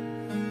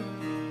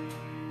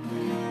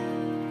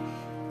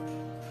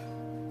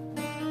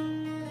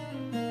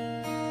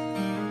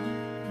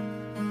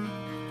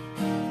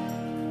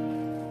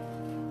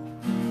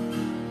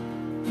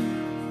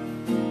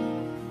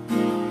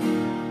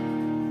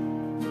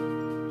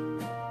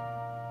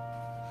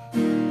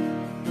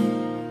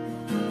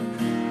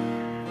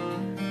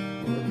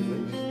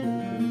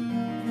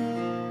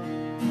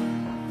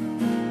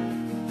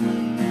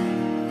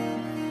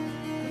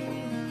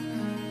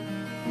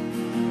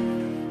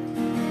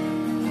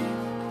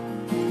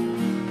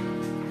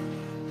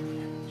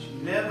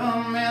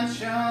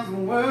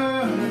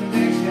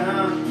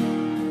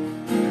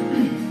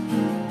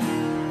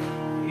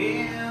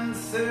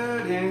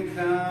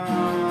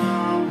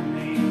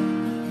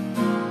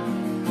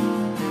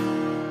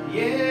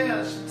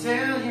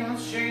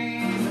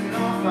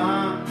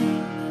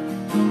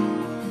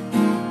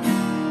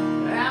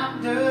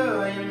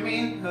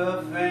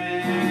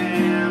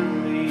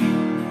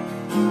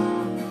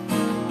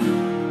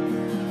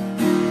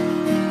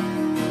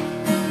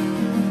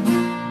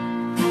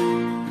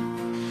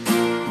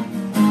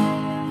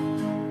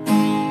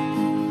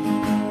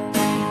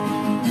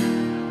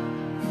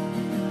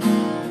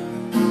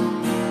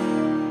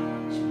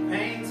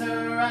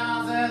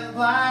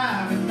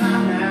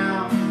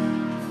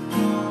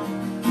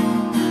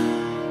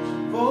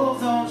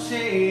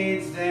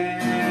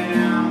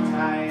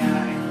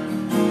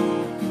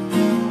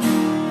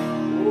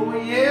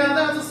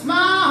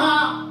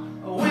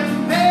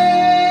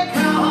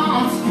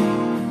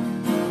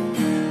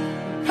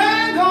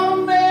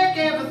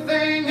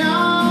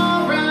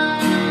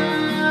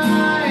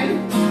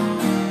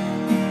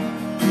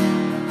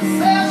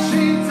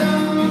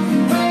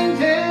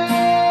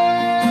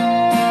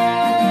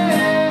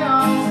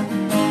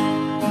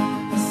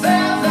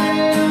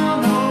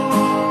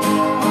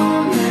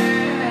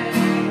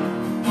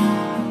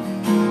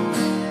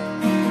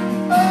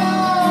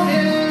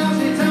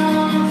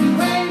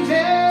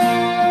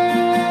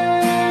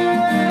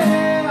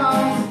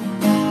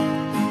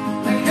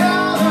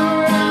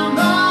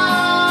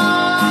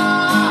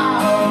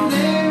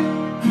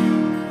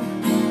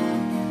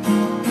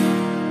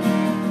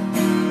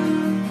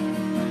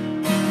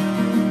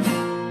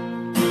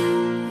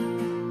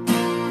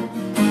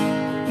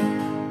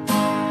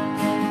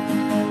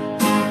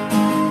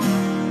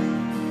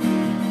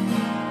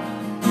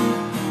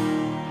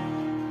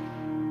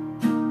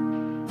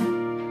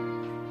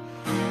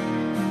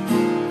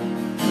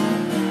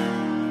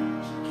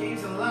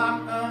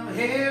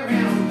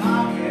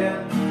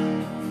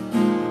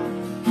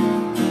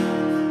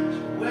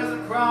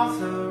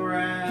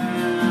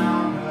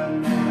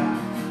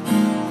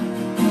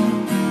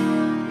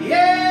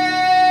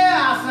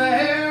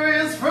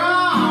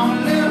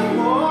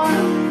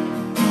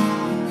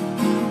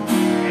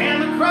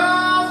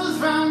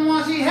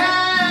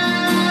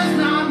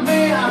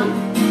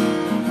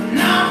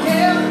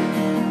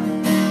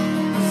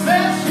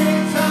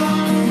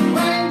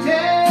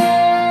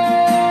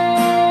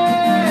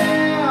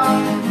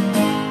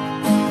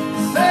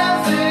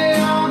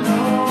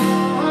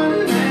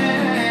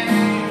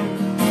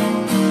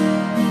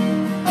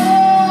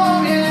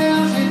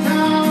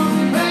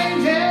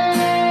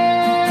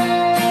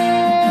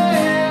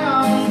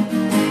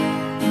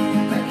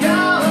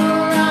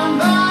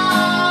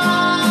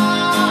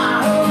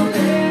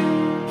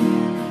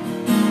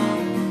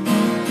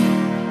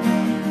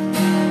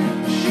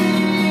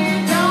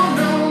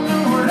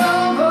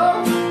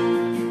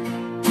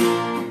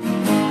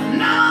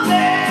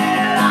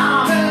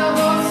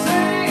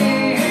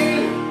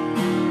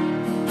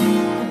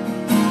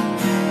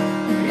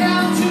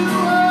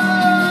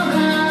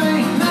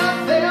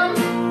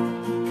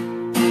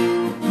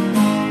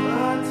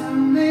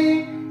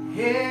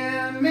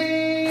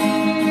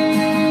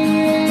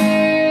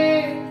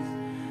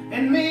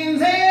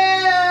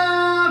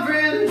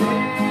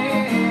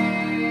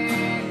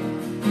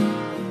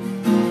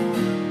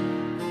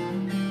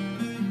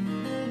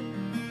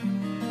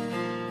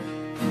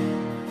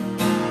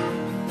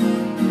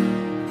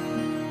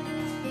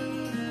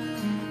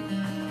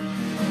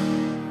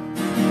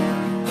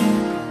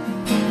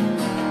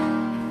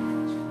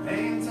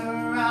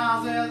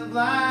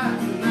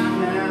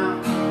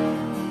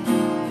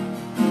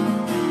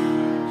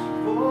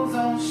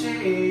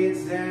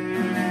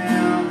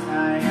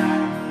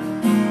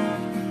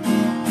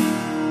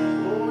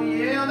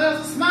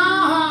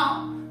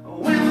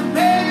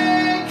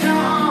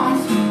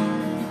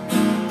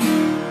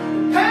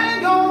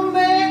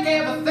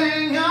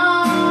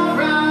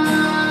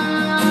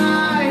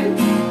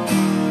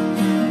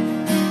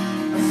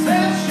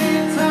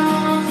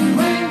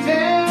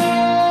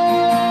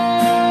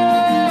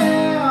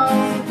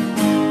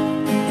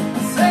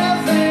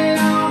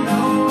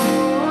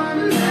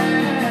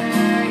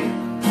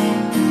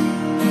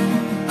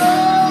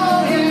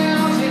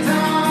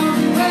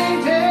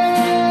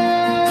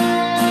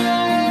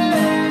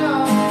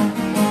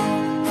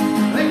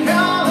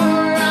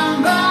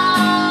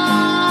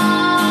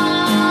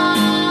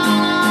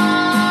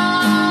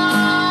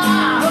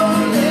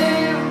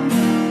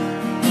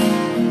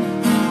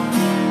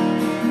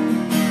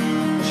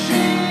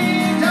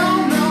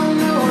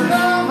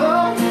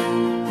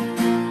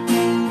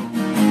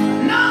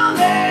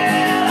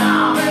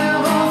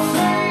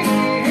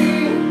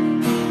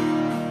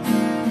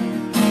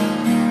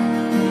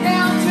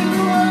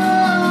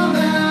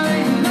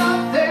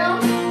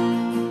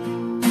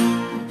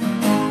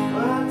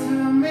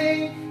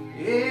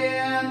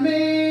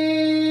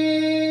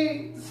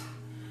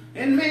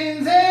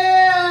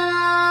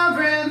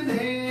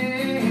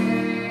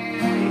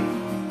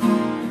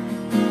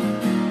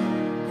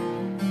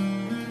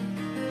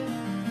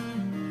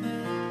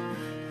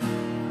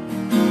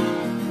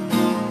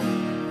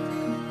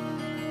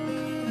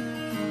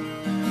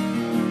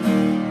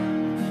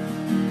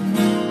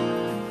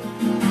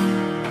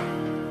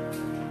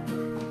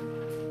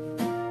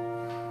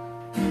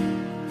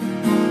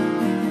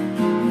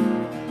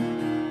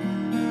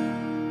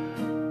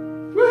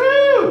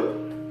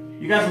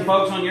 You got some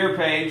folks on your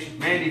page.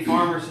 Mandy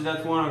Farmer said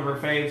that's one of her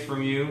faves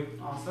from you.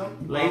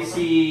 Awesome.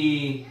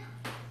 Lacey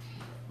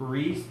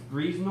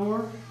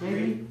Reesnor,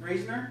 maybe?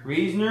 Reesner?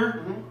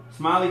 Reesner.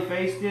 Smiley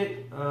faced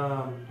it. Hold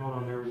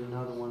on, there was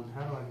another one.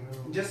 How do I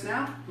go? Just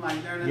now?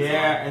 Like during this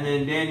Yeah, song? and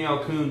then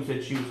Danielle Coon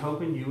said she was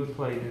hoping you would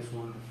play this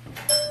one.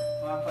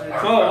 Well, I played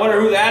So I wonder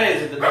who that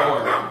is at the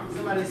door.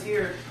 Somebody's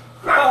here.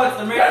 Oh, it's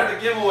the man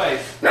with the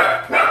giveaways.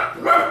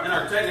 And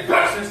our technical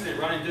assistant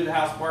running through the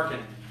house barking.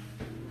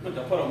 Put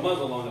a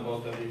muzzle on the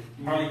both of you.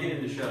 Harley, get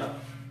him to shut up.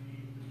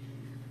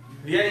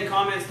 Have you had any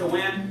comments to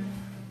win?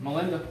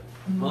 Melinda.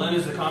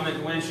 Melinda's the comment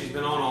to win. She's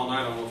been on all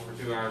night almost for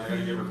 2 hours. I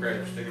gotta give her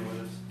credit for sticking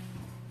with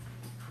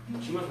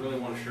us. She must really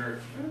want a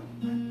shirt.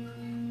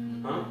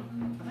 Huh?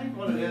 I think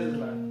what it is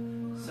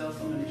like sell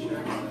so many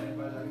shirts that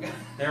everybody's like,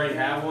 They already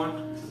have one.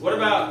 What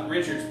about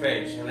Richard's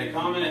page? Have they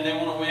commented they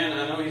want to win?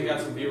 I know he's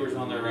got some viewers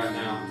on there right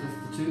now.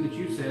 Just the two that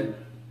you said.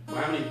 Well,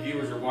 how many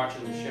viewers are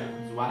watching the show?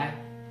 That's why.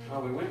 Oh,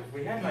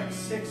 we had like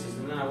 6,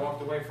 and then I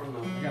walked away from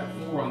them. I got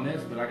 4 on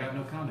this, but I got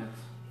no comments.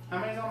 how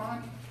many's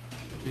online?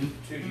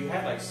 2. You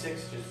had like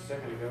 6 just a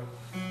second ago.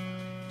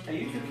 Hey,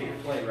 you two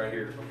can't play right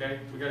here, okay?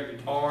 We got a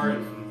guitar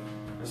and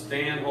a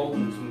stand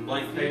holding some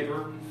blank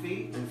paper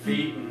Feet? and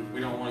feet, and we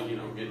don't want to,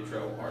 get in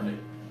trouble, Harley.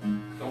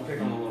 Don't pick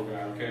on the little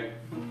guy, okay?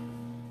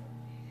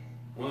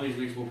 One of these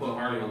weeks we'll put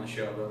Harley on the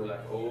show. They'll be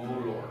like, oh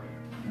Lord.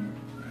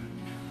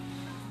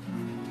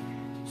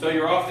 So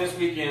you're off this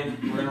weekend.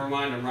 We're gonna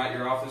remind them, right?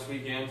 You're off this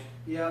weekend.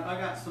 Yeah, I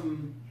got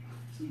some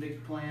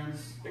big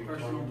plans, Big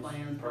personal plans,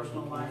 plans,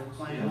 personal life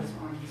plans, plans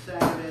on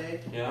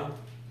Saturday. Yeah.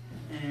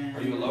 And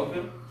Are you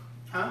eloping?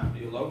 Huh? Are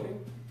you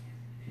eloping?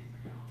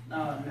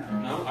 No.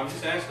 No. I'm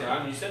just asking.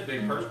 You said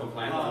big personal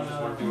plans. I was just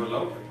no. wondering if you were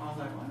eloping. I was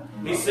like,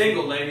 what? He's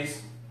single,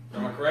 ladies.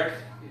 Am I correct?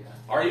 Yeah.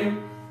 Are you?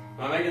 Am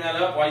I making that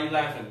up? Why are you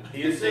laughing?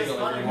 He is It's just single if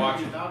funny you're when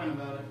watching. you're talking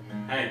about it.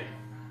 Hey,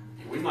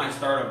 we might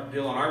start a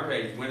deal on our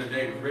page, win a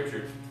date with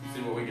Richard,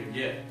 see what we can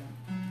get.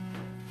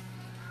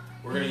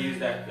 We're going to use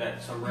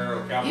that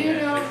sombrero cowboy You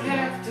hat don't picture.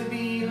 have to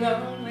be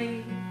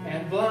lonely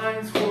at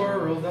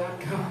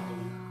blindsquirrel.com.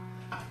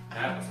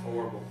 That was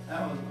horrible.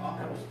 That was That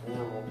awful. was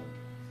horrible.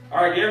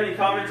 All right, do you have any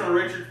comments on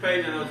Richard's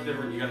page? I know it's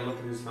different. You got to look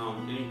at his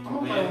phone. I'm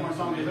gonna play one more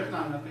song because there's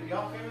not enough.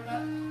 Y'all okay with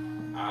that?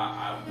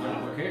 I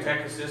went with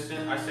tech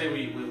assistant. I say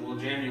we'll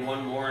jam you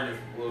one more, and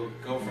we'll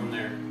go from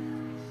there.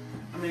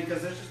 I mean,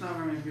 because there's just not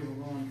very many people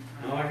going.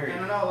 No, I hear you.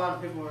 And I know a lot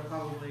of people are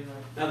probably like.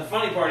 Now the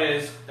funny part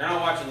is they're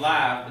not watching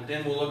live, but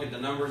then we'll look at the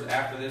numbers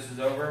after this is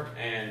over,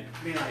 and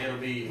Be like it'll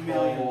be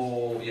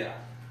millions. yeah.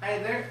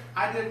 Hey,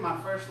 I did my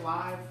first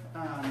live.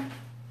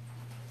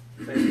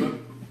 Facebook.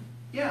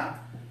 Yeah,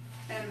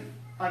 and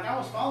like I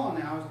was following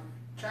it, I was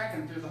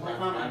tracking through the whole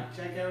time. I Right.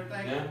 check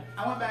everything. Yeah.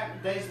 I went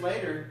back days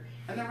later,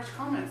 and there was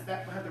comments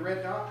that had the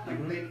red dot. Like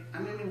Mhm. I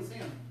didn't even see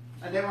them.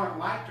 Like, they weren't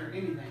liked or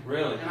anything.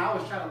 Really? And I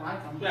always try to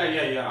like them.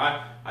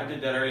 Yeah. I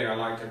did that earlier. I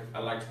liked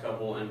a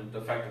couple, and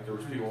the fact that there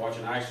was people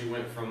watching. I actually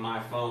went from my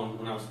phone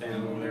when I was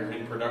standing over there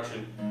in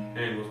production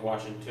and was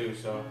watching too.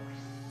 So.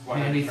 that's why I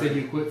Mandy had said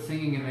 30. you quit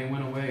singing and they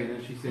went away.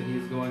 Then she said he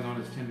was going on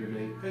his Tinder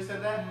date. Who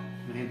said that?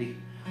 Mandy.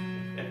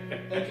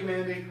 Thank you,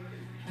 Mandy.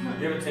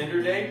 You have a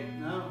Tinder date?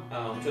 No.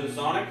 To the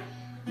Sonic?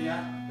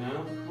 Yeah.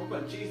 No. We'll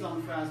put cheese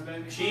on the fries,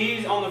 baby.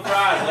 Cheese on the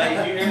fries,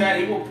 ladies. You hear that?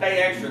 He will pay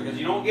extra because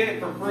you don't get it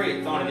for free.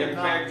 It's on. You have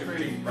to pay Not extra for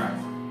free. cheese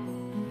fries.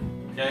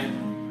 Okay.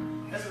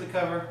 This is the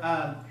cover.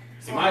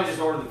 You might just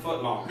order the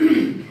foot long.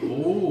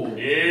 Oh.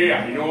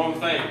 Yeah, you know what I'm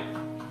saying.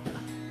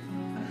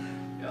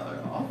 Yeah,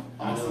 they're awful.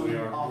 I know we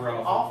are. Awful. We're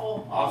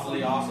Awful.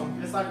 Awfully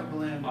awesome. It's like a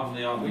blend.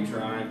 Awfully awesome. We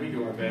try. We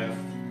do our best.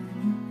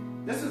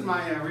 This is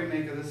my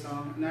remake of this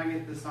song, and I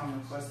get this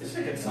song requested. It's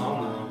a good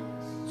song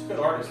though. It's a good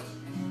artist.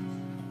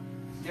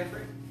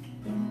 Jeffrey.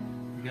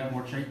 You got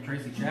more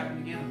Tracy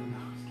Chapman again?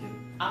 No, just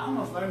kidding. I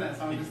almost learned that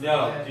song. Just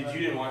No, like that, you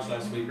didn't watch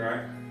last week,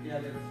 right? Yeah,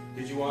 I did.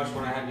 Did you watch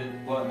when I had to?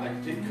 Well,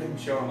 couldn't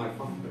show on my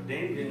phone, but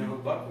Danny didn't know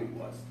who Buckwheat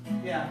was.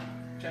 Yeah,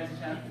 Tracy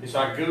Chapman. And so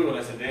I googled.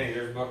 I said, Danny,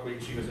 there's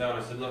Buckwheat. She goes out.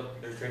 I said, look,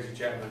 there's Tracy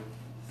Chapman.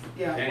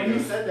 Yeah, Danny when you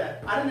goes- said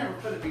that, I didn't ever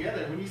put it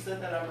together. When you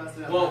said that, I must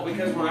have. Well,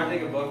 because when I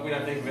think of Buckwheat,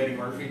 I think of Eddie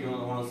Murphy doing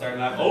the one on Saturday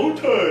Night.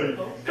 Okay.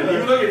 And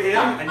you look at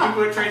him, and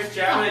you put Tracy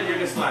Chapman, and you're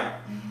just like.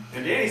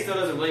 And Danny still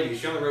doesn't believe me.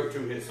 She only wrote 2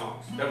 hit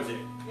songs. That was it.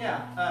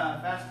 Yeah,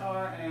 Fast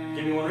Car and.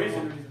 Give me one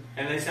reason.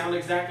 And they sound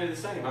exactly the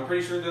same. I'm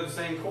pretty sure they're the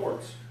same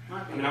chords.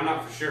 Might I be. mean, I'm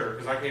not for sure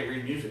because I can't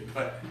read music,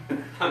 but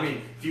I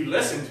mean, if you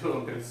listen to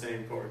them, they're the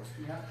same chords.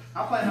 Yeah,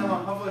 I'll play another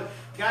one. Hopefully,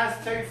 guys,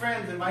 tell your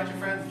friends, invite your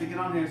friends to get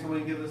on here so we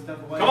can give this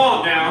stuff away. Come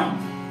on now.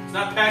 It's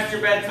not past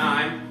your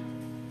bedtime.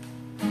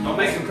 Don't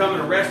make them come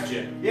and arrest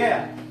you.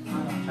 Yeah,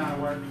 I'm trying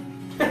to work.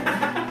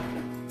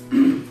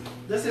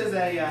 This is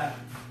a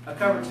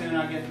cover tune.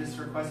 I get this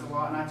requested a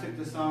lot, and I took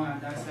this song, I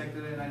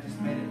dissected it, and I just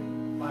made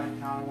it like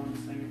how I wanted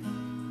to sing it.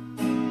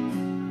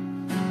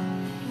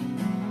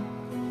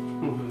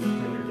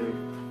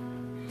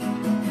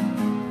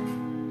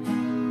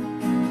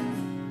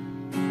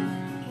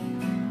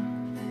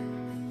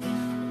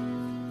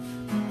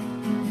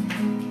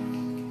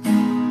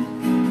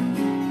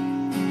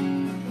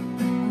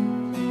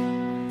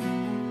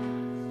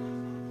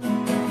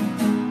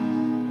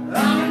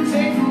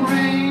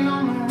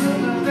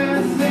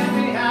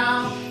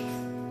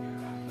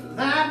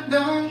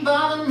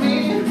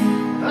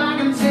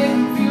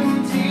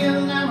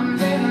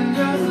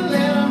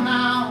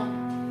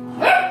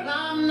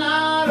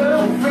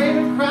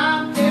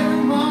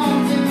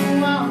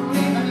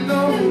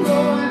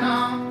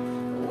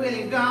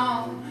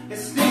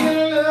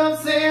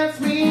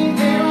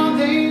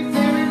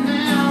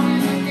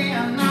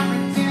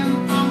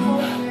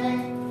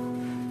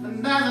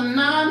 as a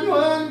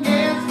 9-1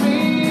 gets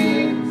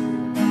me.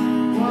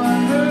 What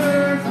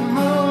hurts the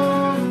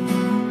most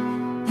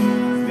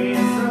is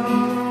being so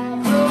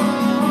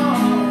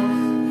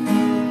close,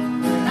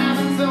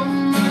 having so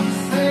much to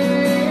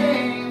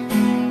say,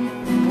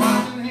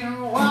 watching you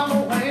walk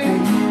away,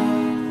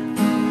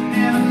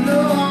 never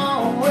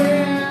know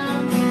when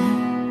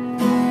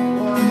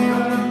what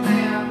could have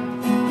been,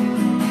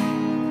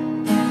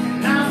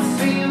 and I'm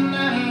seeing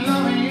that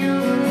loving you,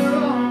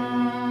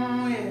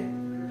 yeah,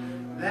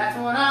 that's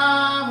what I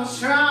was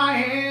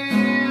trying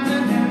to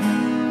do.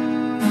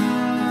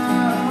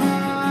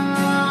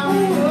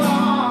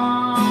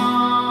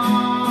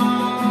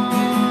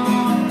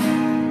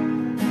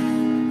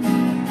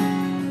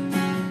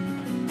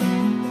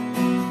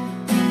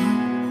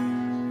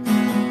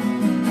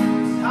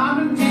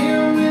 Time to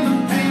deal with the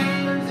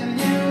pains and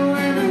you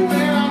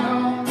everywhere I go,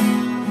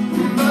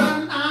 but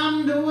I'm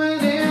doing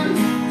it.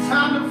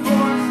 Time to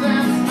force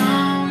that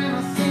smile when I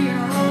see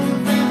your own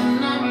face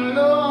and I'm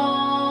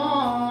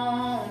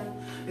alone.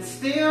 It's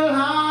still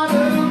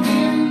harder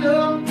getting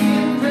up,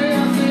 getting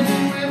dressed,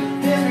 living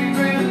with this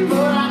regret,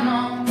 but I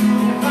know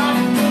if I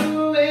can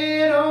do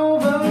it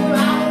over, I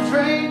will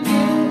trade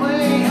you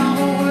away. All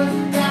the words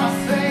that I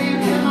say in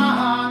my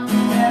heart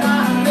that I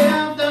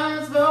left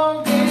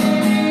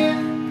unspoken.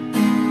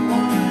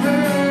 What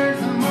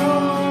hurts the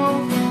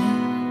most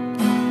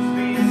is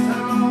being so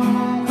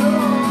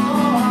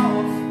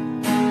close,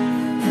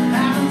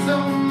 having so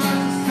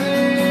much to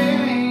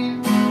say,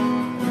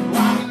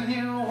 watching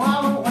you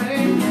walk away,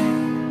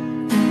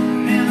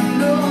 never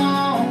know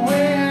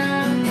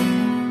when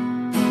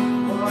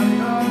what could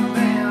have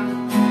been,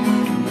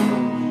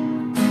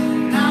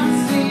 and I'm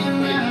seeing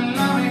that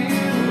loving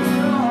you,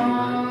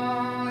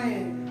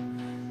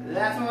 yeah,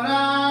 that's what I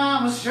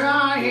was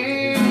trying to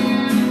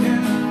do.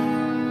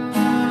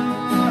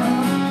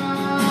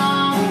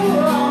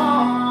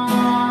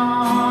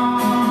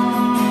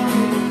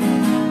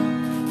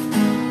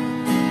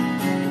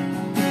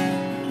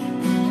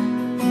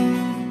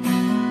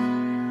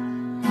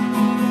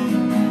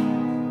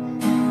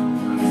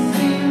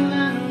 Seeing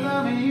that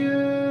loving you,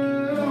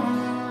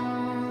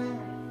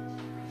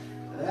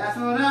 that's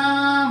what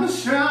I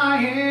was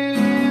trying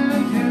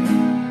to do.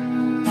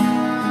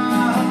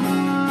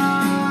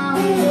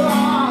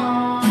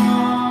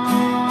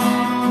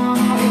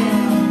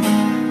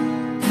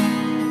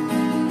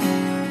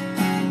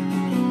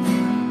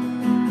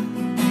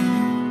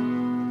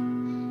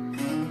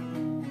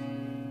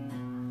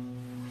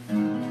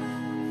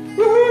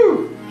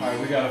 Woohoo! Alright,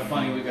 we got a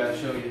funny we gotta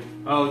show you.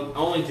 Oh,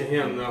 only to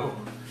him though.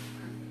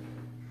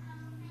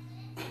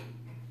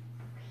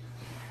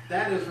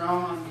 That is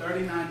wrong on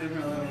 39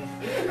 different levels.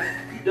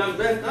 Done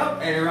best up,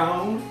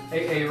 Aaron.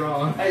 Hey,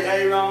 Ron. Hey,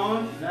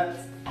 Aaron. That's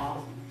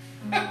awesome.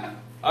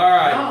 All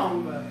right.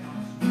 Wrong, but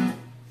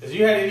Has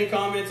you had any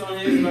comments on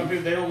his about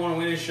people they don't want to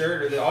win his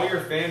shirt, or that all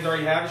your fans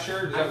already have a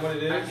shirt? Is that what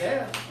it I is?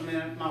 guess. I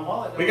mean, my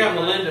wallet. We got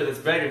Melinda that's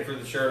begging for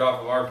the shirt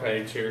off of our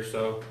page here,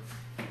 so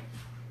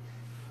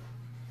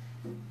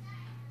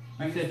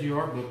You said you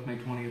are booked May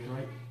 20th,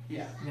 right?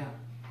 Yeah. Yeah.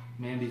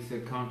 Mandy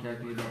said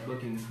contact me about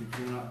booking if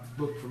you're not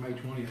booked for May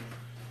 20th.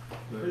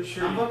 But, pretty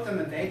sure. I'm booked in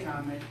the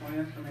daytime, May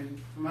 20th. I mean,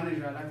 if money's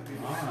right, I could be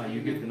booked. you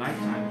get the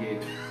nighttime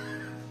gig.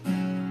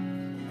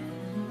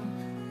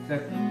 Wait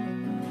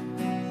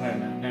a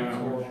minute.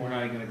 No, we're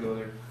not even gonna go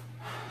there.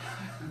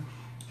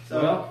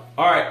 So, Well,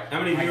 All right, how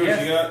many I viewers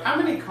guess- you got? how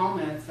many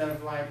comments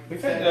have like We've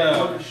said had, they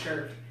want a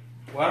shirt?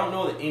 Well, I don't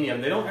know that any of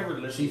them. They don't ever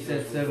listen. she to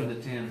said this 7 to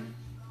 10.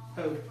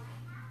 Who?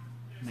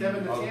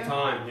 7 to all the 10?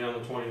 time. Yeah, on the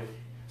 20th.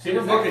 See,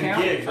 Does we're that booking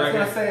count? gigs I was right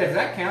gonna here. say, does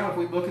that count if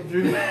we book it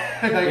through We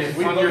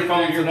on book your it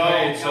phone through your and all?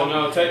 page, so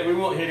no, we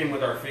won't hit him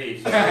with our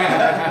fees.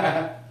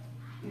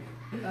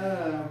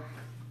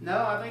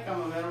 No, I think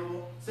I'm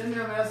available. Send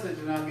me a message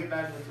and I'll get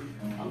back with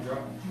you. I'm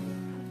drunk.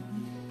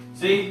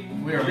 See,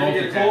 We are you're gonna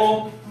get a multitasking.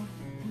 cool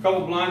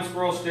couple blind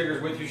squirrel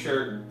stickers with your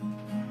shirt.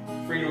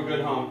 Free to a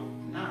good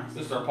home. Nice.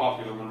 This is our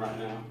popular one right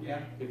now. Yeah.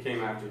 It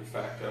came after the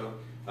fact though.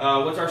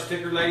 What's our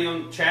sticker lady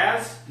on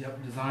Chaz?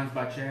 Yep, designs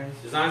by Chaz.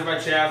 Designs by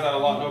Chaz out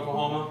of Lawton,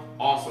 Oklahoma.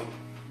 Awesome.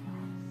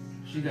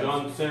 She does.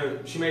 John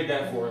Center, she made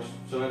that for us.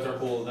 So that's our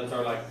cool. That's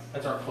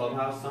our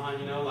clubhouse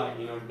sign.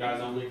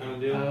 Guys only kind of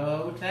deal.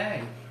 Oh,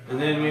 dang. And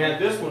then we had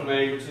this one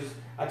made, which is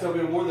I told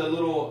you more the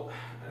little.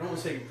 I don't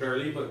want to say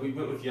girly, but we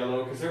went with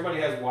yellow because everybody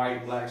has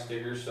white, black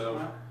stickers.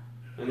 So,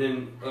 and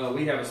then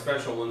we have a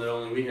special one that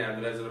only we have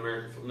that has an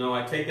American. No,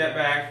 I take that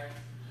back.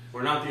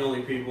 We're not the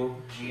only people.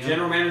 Jim.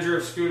 General manager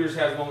of Scooters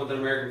has one with an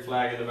American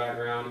flag in the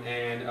background,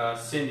 and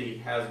Cindy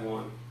has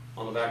one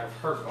on the back of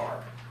her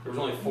car. There was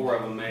only 4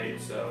 of them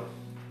made, so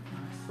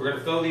we're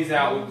gonna throw these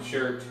out with the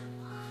shirt.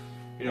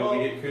 We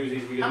get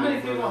koozies. We get How many a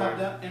little people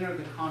further. have entered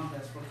the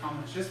contest for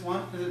comments? Just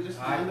one? Is it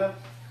just I- Melinda?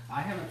 I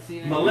haven't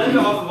seen it. Melinda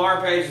off of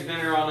our page has been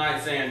here all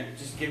night saying,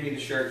 "Just give me the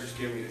shirt. Just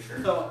give me the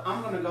shirt." So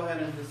I'm gonna go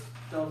ahead and just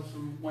throw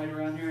some weight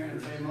around here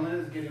and say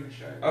Melinda's getting a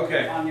shirt.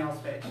 Okay. On y'all's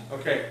page.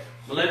 Okay,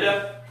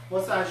 Melinda.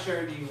 What size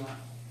shirt do you want?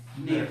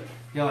 Need.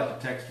 You'll have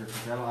to text her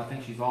because I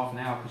think she's off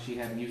now because she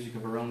had music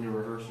of her own to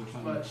rehearse or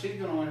something. But she's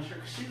gonna want a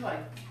shirt. 'Cause she's like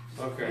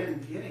Okay.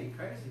 Getting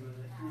crazy with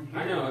it.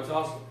 I know, it's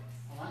awesome.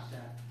 I like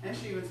that. And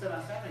she even said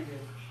I sounded good.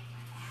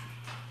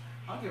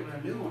 I'll give her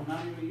a new one,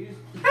 not even use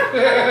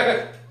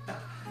it.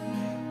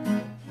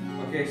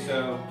 Okay,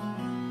 so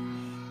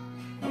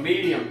a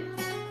medium.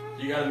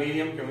 You got a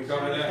medium? Can we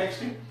cover that?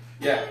 Text you?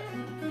 Yeah.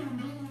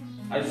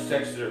 I just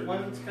texted her.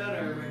 Women's cut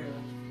or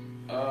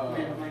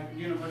regular? Like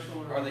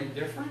universal or... Are they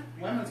different?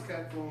 Women's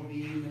cut will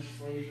be English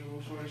sleeves or a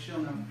little shorter. She'll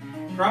know.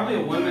 Probably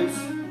a women's.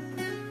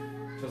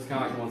 So it's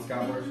kind of like the one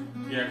Scott wears.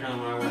 Yeah, kind of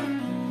what I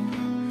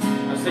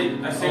wear. I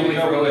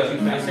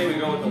say we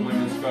go with the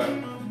women's cut,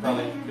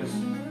 probably, because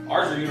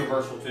ours are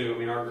universal too. I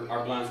mean,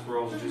 our blind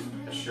squirrels is just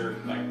a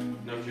shirt, like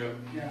no joke.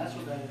 Yeah, that's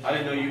what that is. I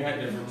didn't know you had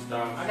different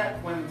styles. I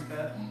got women's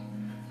cut.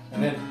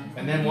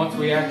 And then once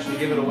we actually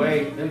give it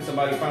away, then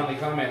somebody finally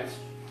comments.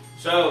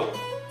 So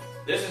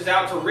this is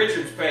out to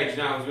Richard's page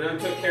now, because we done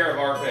took care of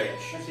our page.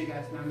 That's you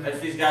guys know. That's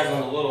these guys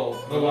on the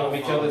little. But why don't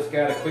we tell this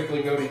guy to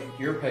quickly go to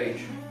your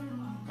page?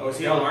 Oh, is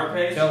he on our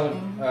page? Tell him.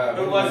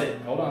 Who was it?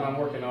 Hold on, I'm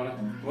working on it.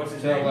 What's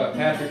his Tell name?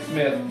 Patrick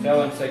Smith.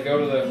 Tell him say go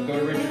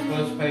to Richard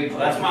Clift's page. Oh,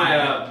 that's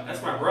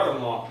my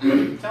brother-in-law. Tell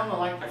them to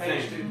like the I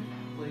page think. too,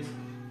 please.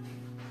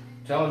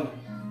 Tell him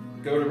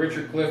go to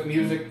Richard Clift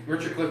Music,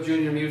 Richard Clift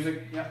Jr.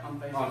 Music Yep, on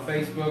Facebook. on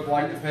Facebook.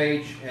 Like the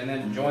page, and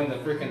then join the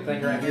freaking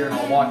thing right here, and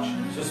I'll watch.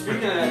 So speaking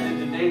of that, did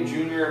the name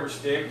Junior ever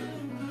stick?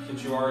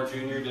 Since you are a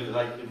junior, did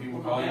people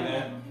call you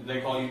that? Did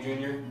they call you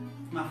Junior?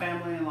 My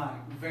family and like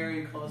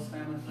very close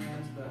family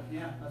friends, but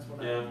yeah, that's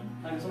what Yeah.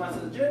 Like if somebody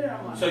says Junior,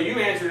 I'm like, So you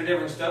answer to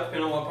different stuff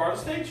depending on what part of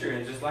the state you're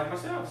in, just like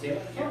myself. See,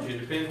 Yeah. it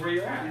depends where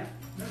you're yeah, at.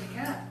 there's a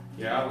cat.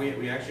 Yeah,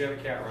 we actually have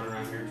a cat running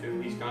around here too.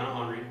 He's kind of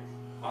ornery.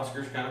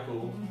 Oscar's kind of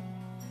cool.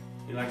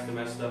 He likes to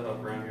mess stuff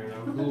up around here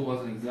though. Cool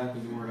wasn't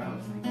exactly the word I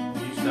was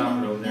thinking. You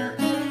stop it over there.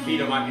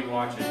 Peter might be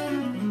watching.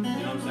 You know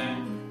what I'm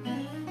saying?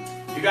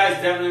 You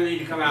guys definitely need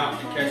to come out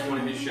and catch one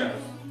of his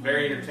shows.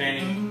 Very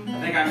entertaining.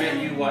 I think I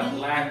met you,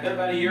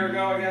 about a year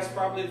ago, I guess,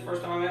 probably the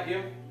first time I met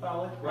you.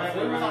 Probably.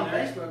 Roughly We was around on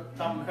there. Facebook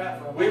talking crap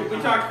for a We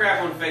while. talked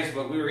crap on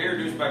Facebook. We were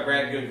introduced by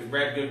Brad Good, because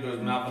Brad Good goes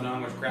mouth and how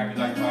much crap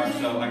you like to talk,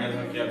 so I got to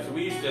hook you up. So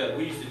we used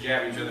to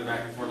jab each other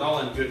back and forth, all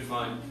in good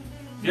fun.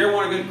 If you ever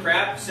want a good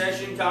crap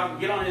session talk,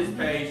 get on his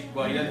page.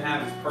 Well, he doesn't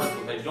have his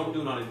personal page. Don't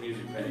do it on his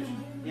music page.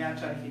 Yeah, I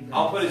try to keep that.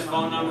 I'll put his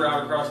phone number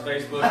out across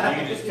Facebook. You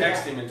can just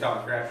text him and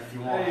talk crap if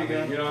you want. There you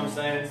go. You know what I'm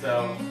saying?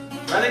 So,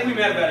 but I think we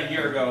met about a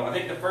year ago. I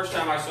think the first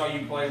time I saw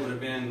you play would have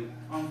been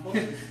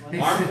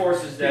Armed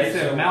Forces Day. He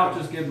said, so- Mal,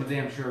 just give him a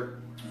damn shirt.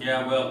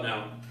 Yeah, well,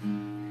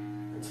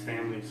 no. It's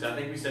family. So I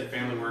think we said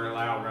family weren't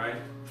allowed, right?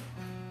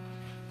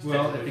 It's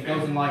Well, if technically he goes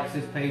family. and likes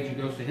his page and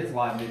goes to his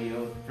live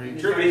video,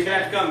 True, but he's going to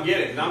have to come get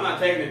it, because I'm not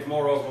taking it to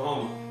Moore,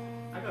 Oklahoma.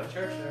 I go to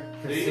church there.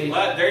 See? see,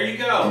 Well, there you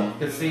go.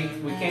 because see,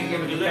 we can't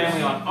give it He to lives-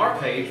 family on our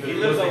page, but He if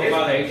it lives goes to over his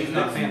by page, the, it's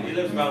not he family.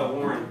 lives by the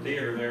Warren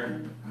Theater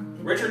there.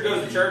 Richard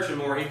goes to church in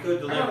Moore. He could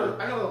I deliver.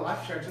 go to the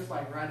Life Church. It's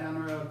like right down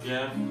the road.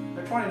 Yeah.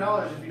 They're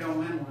 $20 if you don't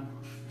win one.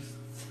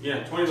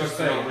 Yeah, 20 bucks Just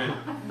to don't saying.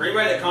 win. For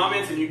anybody that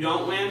comments and you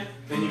don't win,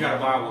 then you gotta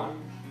buy one.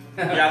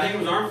 Yeah, I think it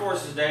was Armed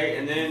Forces Day,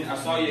 and then I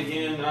saw you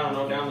again, I don't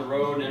know, down the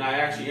road, and I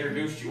actually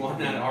introduced you on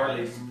that at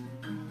Harley's.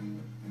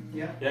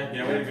 Yeah. Yeah, we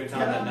had a good time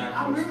that night.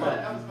 I It was remember fun.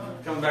 that. That was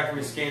fun. Coming back from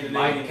his Scandinavian.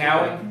 Mike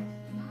Cowing.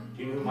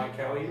 Do you know who Mike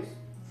Cowie is?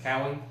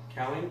 Cowing.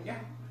 Cowing?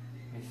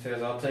 He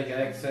says, I'll take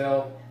an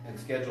XL and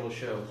schedule a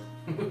show.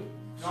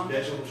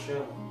 Schedule the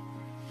show.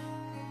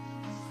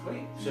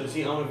 Sweet. So does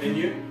he own a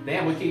venue?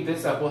 Damn, we keep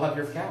this up, we'll have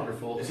your calendar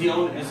full. Does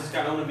this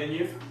guy own a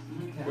venue?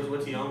 Yeah.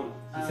 What's he own?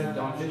 He said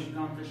Don Fishing.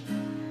 Don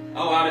Fishing.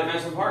 Oh, out at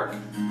Madison Park.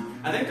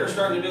 I think they're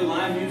starting to do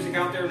live music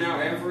out there now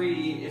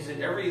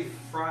every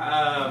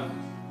Friday?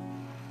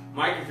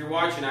 Mike, if you're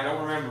watching, I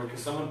don't remember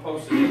because someone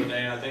posted the other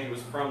day, and I think it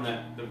was from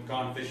the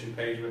Gone Fishing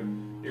page, but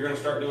you're going to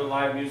start doing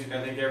live music,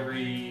 I think,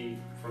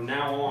 from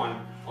now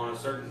on a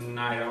certain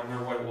night. I don't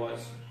remember what it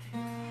was.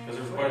 Because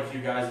there's quite a few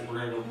guys that we're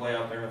going to go play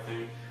out there, I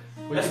think.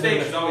 That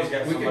stage has always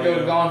got We somebody. could go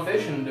to Gone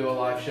Fishing and do a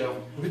live show.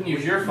 We can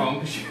use your phone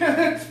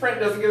because Sprint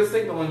doesn't get a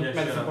signal in Yeah,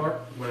 Madison shut up. Park.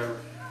 Whatever.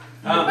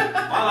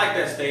 I like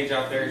that stage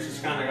out there. It's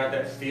just kind of got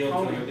that feel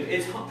to it.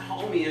 It's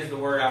homey is the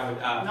word I would.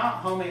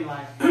 Not homie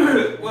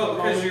like. Well,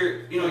 because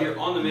you're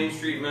on the main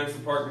street in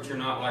Madison Park, but you're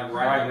not like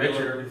right in the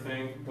middle of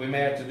everything. We may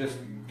have to just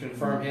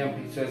confirm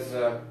him.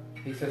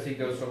 He says he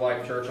goes to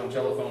Life Church on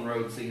Telephone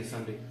Road. See you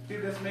Sunday.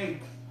 Dude, that's me.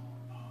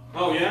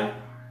 Oh yeah.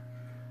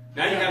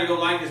 Now you got to go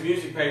like his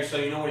music page so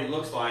you know what he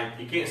looks like.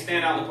 You can't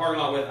stand out in the parking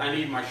lot with "I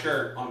need my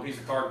shirt" on a piece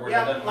of cardboard.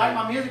 Yeah, That doesn't like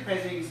work. my music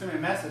page, you can send me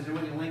a message and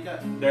we can link up.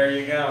 There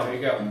you go. There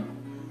you go.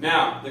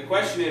 Now the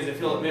question is if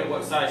he'll admit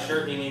what size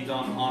shirt he needs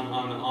on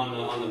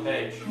the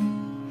page.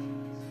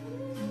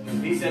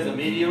 If he says a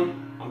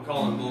medium, I'm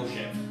calling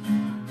bullshit.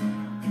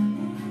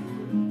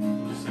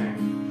 Just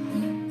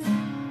saying.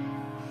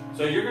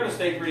 So you're gonna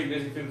stay pretty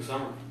busy through the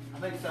summer. I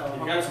think so.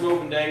 You've got some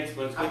open dates,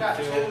 but it's I've good got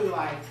to chill. two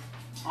like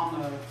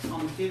on the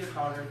theater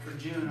calendar for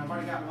June. I've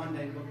already got one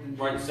day booked in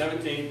June. Right,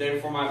 17th, day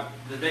before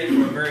the day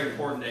before a very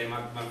important day,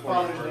 my 40th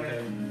Father's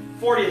birthday. Day.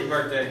 40th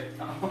birthday.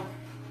 Oh.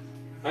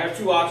 I have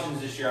two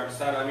options this year. I've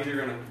decided I'm either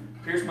gonna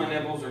pierce my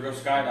nipples or go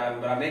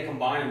skydiving, but I may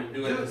combine them and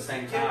do it at the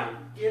same time.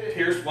 Get it.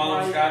 Pierce while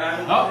I'm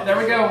skydiving. Oh, there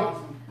we go.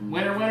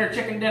 Winner,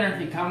 chicken dinner.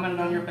 He commented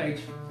on your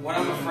page. What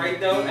I'm afraid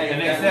though, hey,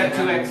 And they said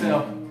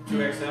 2XL.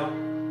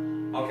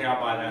 2XL? Okay,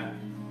 I'll buy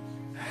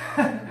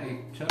that. Hey,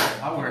 Chuck,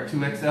 I wear a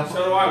 2XL.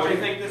 So do I. What do you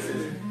think this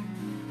is?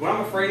 What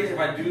I'm afraid is if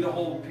I do the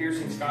whole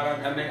piercing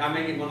skydiving, I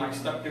may get one like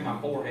stuck through my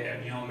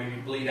forehead, you know, maybe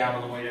bleed out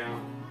on the way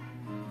down.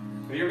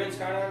 Have you ever been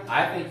skydiving?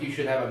 I think you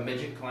should have a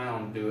midget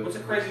clown do it. What's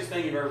the craziest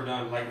thing you've ever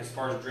done, like as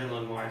far as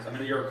adrenaline wise? I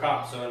mean, you're a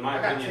cop, so in my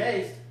I got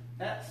opinion, tased.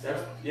 That's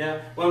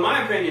yeah. Well, in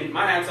my opinion,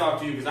 my hat's off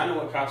to you because I know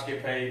what cops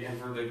get paid, and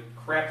for the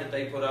crap that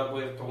they put up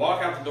with, to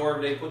walk out the door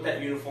every day, put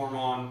that uniform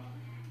on.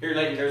 Here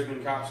lately, there's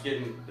been cops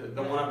getting,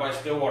 the one up by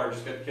Stillwater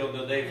just got killed the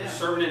other day for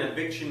serving an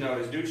eviction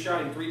notice. Dude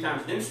shot him 3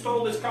 times, then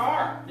stole his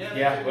car.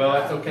 Yeah, well,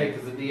 that's okay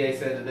because the DA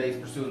said today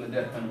he's pursuing the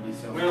death penalty.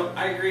 So. Well,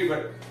 I agree,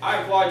 but I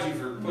applaud you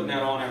for putting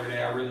that on every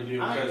day. I really do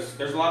because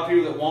there's a lot of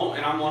people that won't,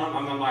 and I'm one of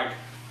them. I'm like,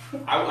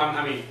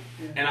 I mean,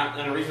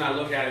 and the reason I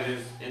look at it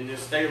is in this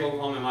state of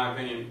Oklahoma, in my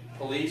opinion,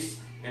 police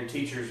and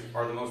teachers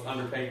are the most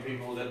underpaid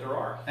people that there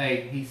are.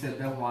 Hey, he said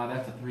that's why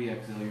that's a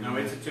 3XL. No,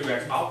 it's a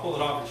 2X. I'll pull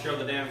it off and show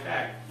the damn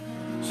tag.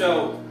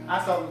 So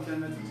I saw them 10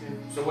 minutes too.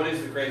 So what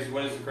is the craziest,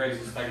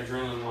 like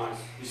adrenaline wise?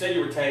 You said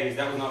you were tased.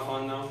 That was not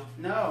fun though.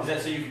 No. Is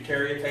that so you could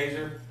carry a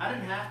taser? I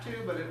didn't have to,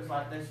 but it was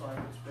like this. Like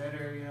it's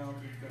better, you know.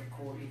 You go to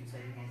court, you can say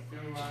you want to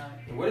feel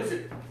like. And what is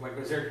it like?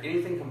 Was there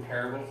anything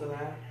comparable to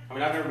that? I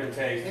mean, I've never been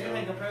tased.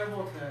 Anything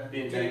comparable to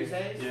being getting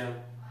tased? Yeah.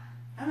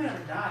 I mean,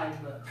 I've died,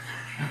 but.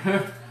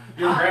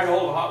 You ever grabbed a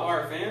hold of a hot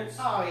wire fence?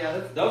 Oh yeah.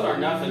 Those are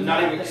nothing.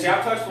 Not even. See,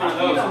 I touched one of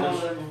those. I've done one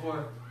of them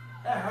before.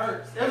 That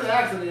hurts. It was an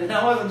accident.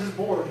 I wasn't just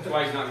bored. That's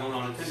why he's not going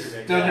on a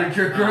Tinder date. Under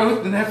your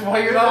growth, and that's why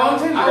you're not on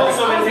Tinder. I've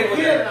also been hit with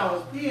it. I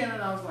was peeing,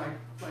 and I was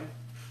like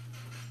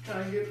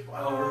trying to get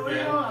over.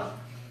 Yeah.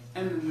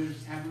 And then we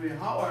just happened to be a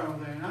hot wire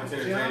over there, and I It's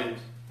was entertaining.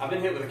 I've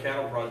been hit with a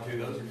cattle prod too.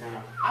 Those are kind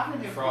of. I've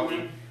been hit froggy.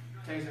 with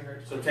taser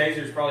hurts. So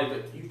taser's probably,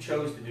 but you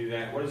chose to do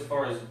that. What as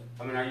far as,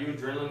 I mean, are you an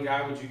adrenaline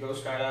guy? Would you go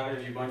skydiving?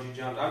 Have you bungee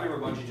jumped? I've never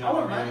bungee jumped. I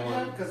would bungee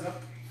jump because I'm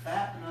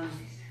fat and I just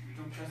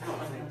don't trust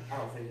myself. I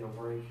don't think it'll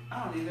break.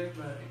 I don't either,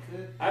 but it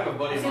could. I have a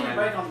buddy I've of seen it mine.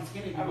 break on the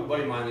skinny I have a people.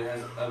 buddy of mine that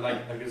has like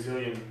a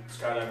gazillion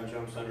skydiving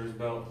jumps under his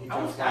belt. He I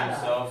jumps was by skydive.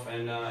 himself,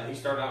 and he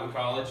started out in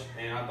college,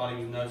 and I thought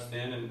he was nuts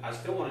then, and I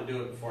still want to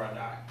do it before I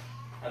die.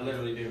 I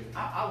literally do.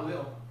 I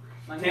will.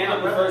 Like,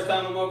 Tandem, the first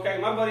time I'm okay.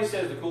 My buddy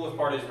says the coolest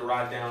part is the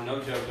ride down.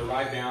 No joke, the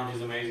ride down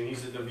is amazing. He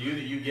said the view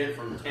that you get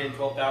from 10,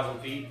 12,000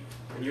 feet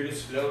when you're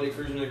just slowly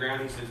cruising to the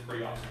ground, he said it's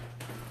pretty awesome.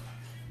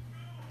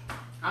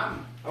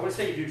 I would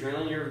say you do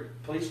adrenaline. You're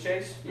police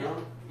chase, you know?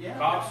 Yeah.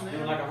 Cops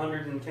doing like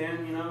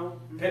 110, you know?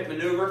 Pit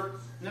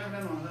maneuver. Never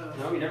been one of those.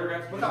 No, you never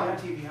got to We do call it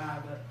that?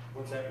 TVI, but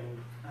What's that mean?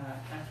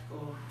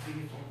 tactical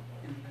vehicle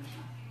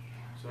intervention.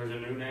 So there's a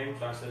new name,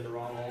 so I said the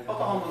wrong old.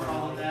 Oklahoma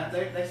call it that.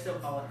 They still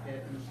call it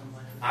PIT in some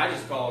places. I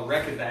just call it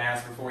wreck his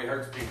ass before he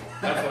hurts people.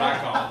 That's what I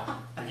call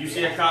it. If you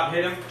see a cop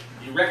hit him,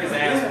 you wreck his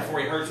ass before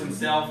he hurts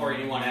himself or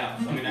anyone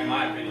else. I mean, in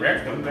my opinion.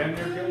 Wrecked him, damn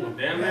near killed him.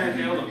 Damn near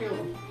killed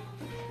him.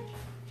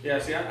 Yeah,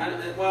 see,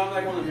 well, I'm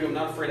like one of the people, I'm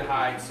not afraid of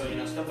heights, so, you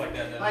know, stuff like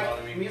that doesn't bother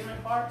Like me.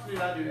 amusement parks, dude,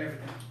 I do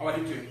everything. Oh, I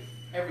do too.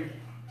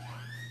 Everything.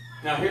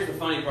 Now, here's the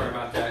funny part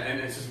about that, and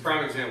it's just a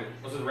prime example.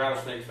 This is the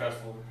Rattlesnake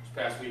Festival this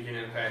past weekend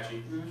in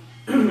Apache.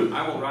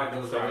 I won't ride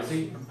those rides.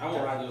 I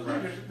won't ride those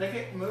rides. They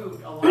get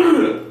moved a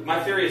lot.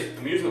 My theory is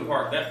amusement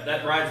park.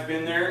 That ride's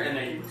been there and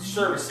they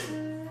service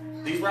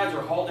it. These rides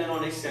are hauled in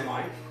on a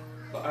semi,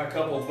 a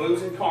couple of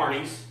boos and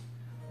carnies.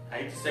 I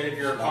hate to say it if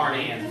you're a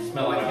carny. And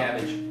smell like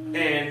cabbage.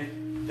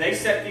 And they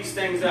set these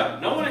things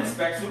up. No one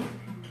inspects them.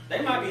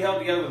 They might be held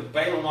together with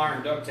baling wire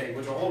and duct tape,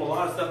 which will hold a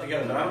lot of stuff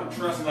together, but I don't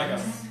trust like a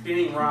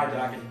spinning ride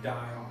that I could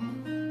die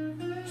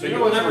on. So You know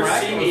you'll what's never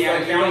see me at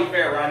a miraculous, county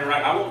fair riding a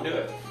ride. I won't do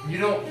it. You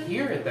don't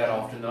hear it that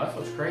often, though. That's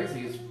what's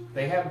crazy is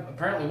they have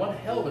apparently one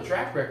hell of a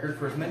track record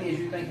for as many as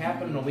you think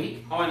happen in a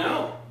week. Oh, I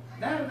know.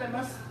 No, they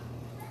must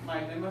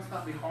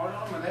not be hard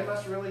on them, or they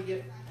must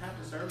really have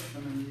to service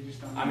them, and you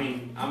just don't. I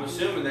mean, I'm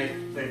assuming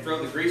they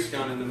throw the grease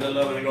gun in the middle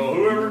of it and go,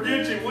 whoever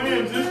gets you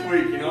wins this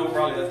week. You know,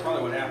 that's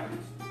probably what happens.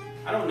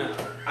 I don't know.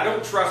 I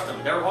don't trust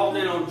them. They're hauled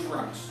in on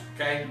trucks.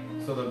 Okay.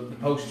 So the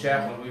post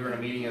chaplain, we were in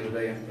a meeting the other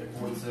day at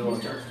Fort Sill.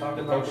 He starts talking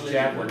The about post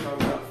religion. chaplain. We're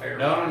talking about fair.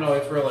 No,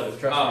 it's relative.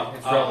 Trust me,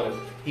 it's Oh. relative.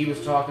 He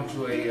was talking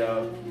to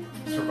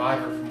a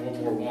survivor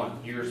from World War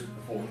I years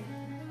before,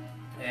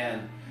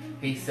 and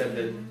he said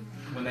that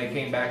when they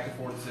came back to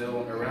Fort Sill,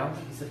 or around,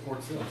 he said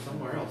Fort Sill,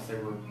 somewhere else, they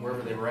were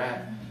wherever they were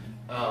at.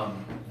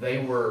 They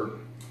were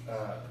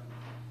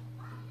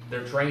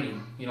their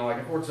training. You know, like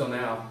at Fort Sill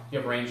now, you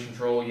have range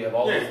control, you have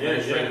all this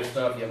administrative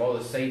stuff, you have all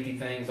the safety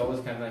things, all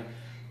this kind of thing.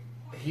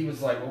 He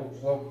was like,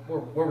 well,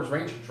 where was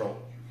range control?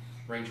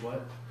 Range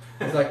what?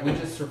 He's like, we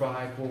just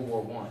survived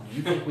World War I.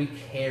 You think we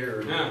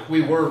cared? Yeah.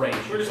 We were range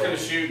We're just control. going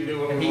to shoot and do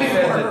what And we he want.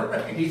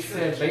 said, he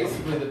said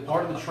basically that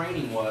part of the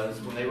training was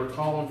when they were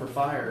calling for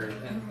fire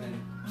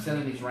and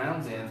sending these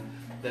rounds in,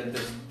 that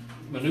this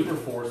maneuver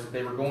force that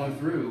they were going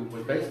through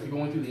was basically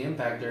going through the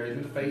impact area,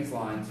 through the phase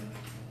lines,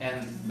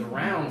 and the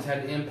rounds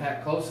had to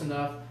impact close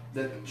enough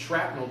the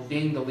shrapnel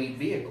dinged the lead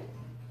vehicle.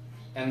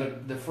 And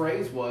the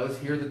phrase was,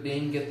 hear the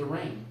ding, get the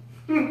rain.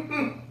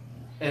 And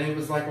it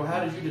was like, well, how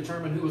did you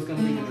determine who was going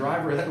to be the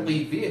driver of that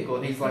lead vehicle?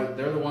 And he's like,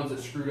 they're the ones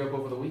that screwed up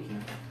over the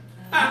weekend.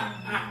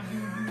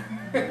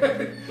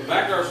 So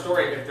back to our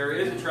story, if there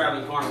is a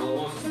traveling carnival that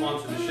wants to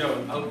sponsor the show,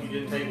 I hope you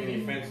didn't take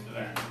any offense to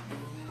that.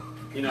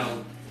 You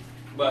know,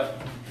 but,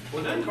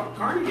 well then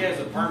Carnegie has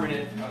a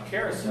permanent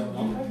carousel,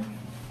 don't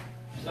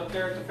they? Up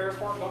there at the fair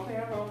park, don't they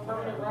have a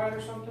permanent ride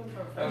or something?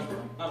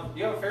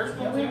 You have a Ferris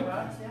wheel too?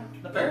 Yeah.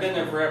 They've been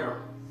there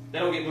forever. They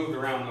don't get moved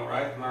around though,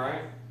 right? Am I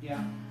right?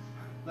 Yeah.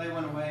 They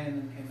went away and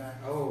then came back.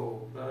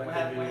 Oh, well, that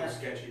could be a little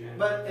sketchy then.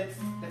 But it's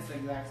the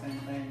exact same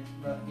thing.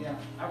 But yeah,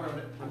 I wrote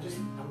it.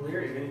 I'm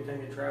leery of anything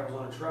that travels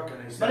on a truck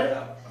and they set But it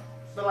up.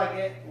 But like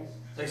it.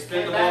 They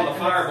spin the ball, the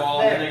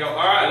fireball, and then they go, all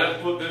right,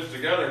 let's put this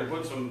together and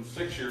put some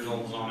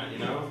 6-year-olds on it, you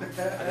know?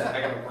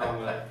 I got a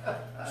problem with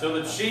it. So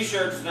the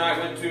T-shirts tonight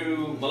went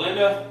to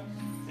Melinda,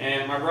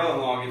 and my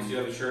brother-in-law gets the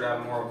other shirt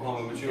out of Moore,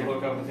 Oklahoma, but you'll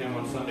hook up with him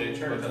on Sunday at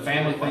church. But the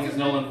family thing is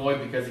null and void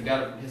because he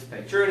got it his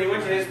page. True, and he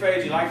went to his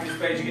page, he liked his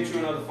page, he gets you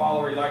another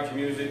follower, he liked your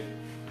music.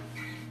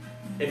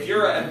 If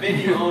you're a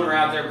venue owner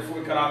out there before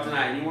we cut off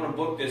tonight and you want to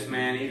book this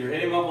man, either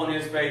hit him up on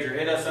his page or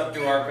hit us up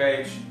through our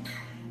page.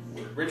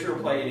 Richard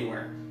will play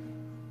anywhere.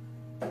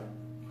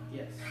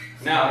 Yes.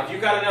 Now, if you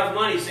got enough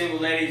money, single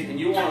ladies, and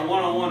you want a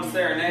one-on-one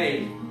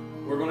serenade,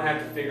 we're going to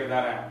have to figure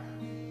that out.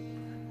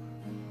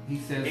 He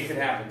says, It could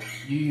happen.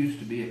 you used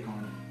to be a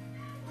carny.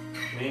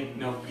 Me?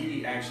 No,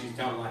 he actually is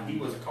telling me like he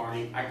was a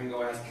carny. I can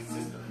go ask his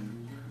sister.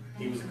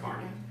 He was a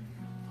carny.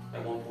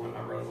 At one point,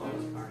 my brother-in-law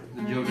was a carny.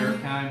 The Joe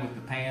Dirt kind with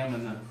the Pam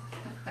and the...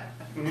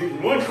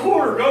 1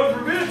 quarter, God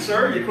forbid,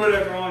 sir. You quit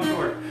after 1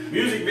 quarter.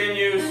 Music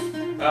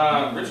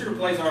venues. Richard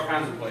plays all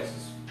kinds of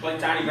places. Played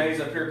Tiny Bays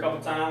up here a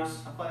couple times.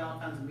 I play all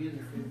kinds of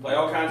music. Play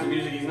all kinds of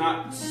music. He's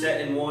not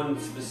set in one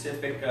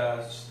specific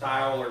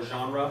style or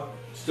genre.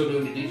 Still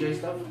doing the DJ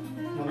stuff?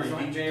 Are you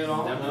DJing at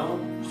all?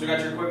 No. Still got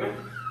your equipment?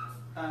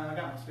 I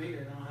got my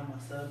speakers. I don't have my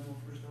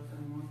subwoofer stuff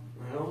anymore.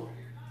 Well,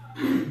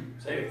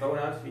 say to throw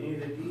it out if you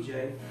need a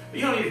DJ. But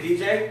you don't need a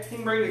DJ. He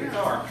can bring the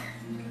guitar.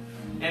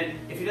 And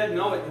if he doesn't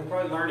know it, he'll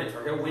probably learn it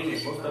or he'll wing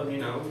it. Most of them,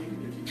 you know,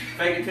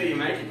 fake it till you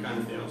make it kind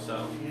of deal.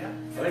 So Yeah.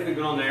 I think we've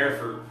been on the air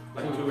for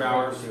like 2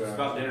 hours. It's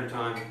about dinner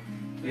time.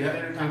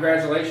 Yeah.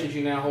 Congratulations,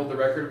 you now hold the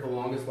record for the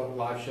longest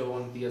live show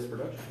on DS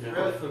Productions. Yeah,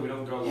 Really? hopefully we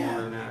don't go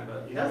longer than that,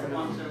 but you That's a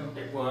never fun know.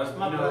 show. It was.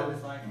 My you butt know,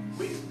 is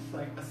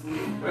like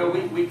asleep. well,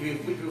 we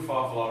goof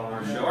off a lot on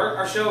our show.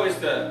 Our show is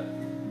to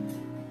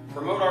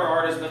promote our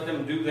artists, let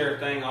them do their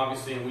thing,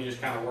 obviously, and we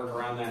just kind of work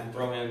around that and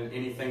throw in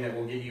anything that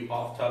will get you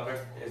off topic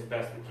as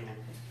best we can.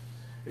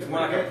 It's more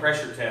like a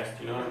pressure test,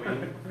 you know what I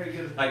mean? Pretty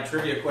good. Like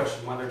trivia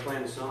question while they're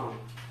playing the song.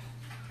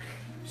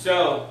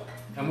 So,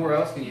 And where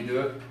else can you do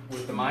it?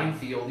 With the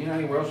minefield, you know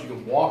anywhere else you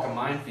can walk a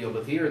minefield,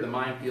 but here the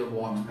minefield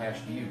walks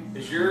past you.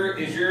 is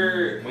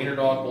your Wiener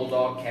dog,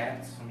 bulldog,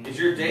 cats. I mean, is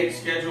your date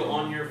schedule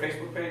on your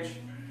Facebook page?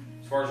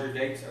 As far as your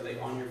dates, are they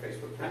on your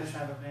Facebook I page? just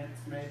have events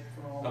made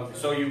for all. Okay,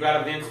 so you've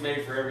got events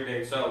made for every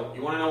day. So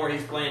you want to know where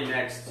he's playing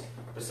next,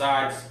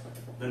 besides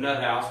the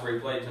Nut House where he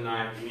played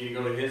tonight. You need to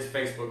go to his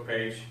Facebook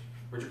page,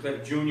 Richard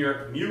Clift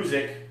Jr.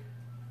 Music,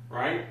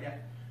 right? Yeah.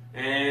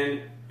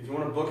 And if you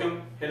want to book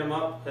him, hit him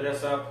up, hit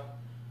us up.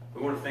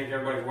 We want to thank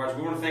everybody for watching.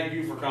 We want to thank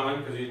you for coming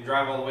because you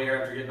drive all the way here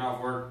after getting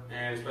off work,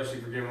 and especially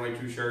for giving away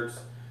 2 shirts.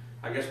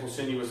 I guess we'll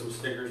send you with some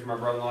stickers. My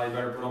brother-in-law, you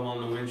better put them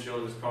on the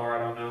windshield of his car. I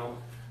don't know,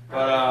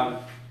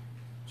 but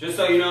just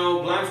so you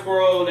know, Blind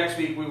Squirrel next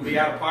week we will be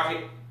out of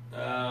pocket.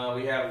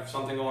 We have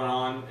something going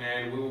on,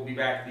 and we will be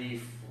back the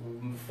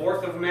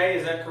 4th of May.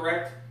 Is that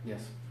correct?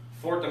 yes.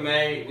 4th of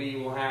May, we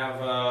will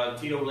have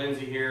Tito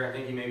Lindsay here. I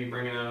think he may be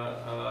bringing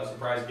a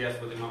surprise guest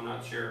with him. I'm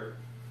not sure.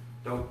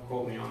 Don't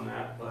quote me on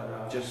that,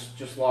 but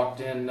Just locked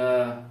in.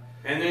 and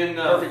then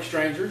Perfect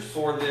Strangers.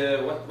 for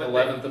the what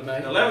 11th of May.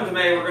 11th of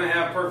May, we're going to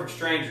have Perfect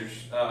Strangers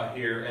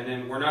here, and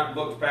then we're not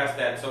booked past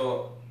that.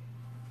 So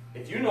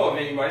if you know of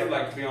anybody who'd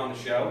like to be on the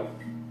show,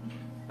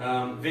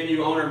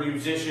 venue owner,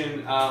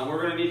 musician,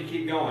 we're going to need to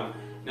keep going.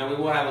 Now we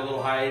will have a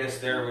little hiatus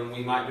there when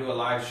we might do a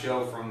live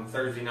show from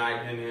Thursday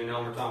night in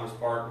Elmer Thomas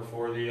Park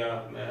before the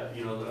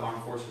the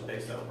Armed Forces Day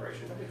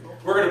celebration.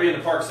 We're going to be in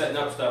the park setting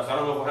up stuff, so I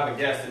don't know if we'll have a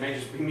guest. It may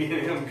just be me and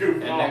him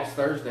goofing And off. next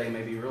Thursday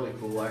may be really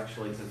cool,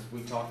 actually, since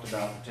we talked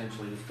about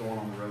potentially just going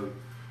on the road.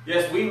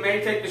 Yes, we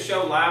may take the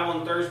show live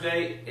on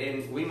Thursday,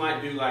 and we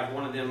might do like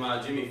one of them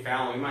Jimmy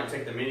Fallon. We might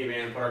take the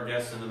minivan and put our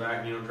guests in the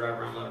back, drive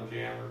around, let them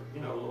jam, or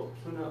a little,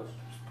 who knows.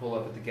 Just pull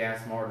up at the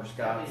Gas Mart or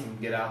Scott's and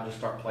get out and just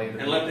start playing.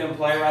 And let them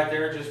play right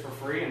there just for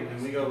free,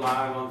 and we go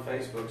live on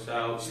Facebook.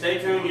 So stay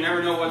tuned. You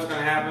never know what's going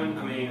to happen.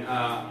 I mean,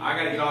 I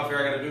got to get off here.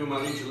 I got to do my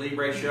Lucha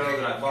Libre show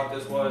that I thought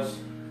this was.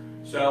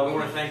 So we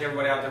want to thank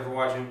everybody out there for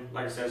watching.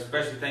 Like I said,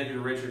 especially thank you to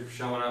Richard for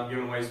showing up,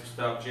 giving away some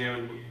stuff,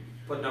 jamming,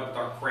 putting up with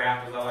our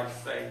crap, as I like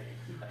to say.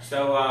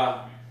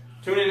 So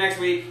tune in next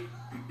week.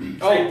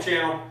 Same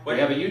channel. We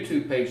have a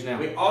YouTube page now.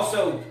 We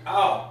also,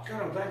 God,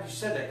 I'm glad you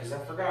said that because I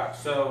forgot.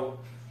 So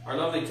our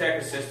lovely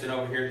tech assistant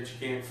over here that you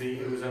can't see,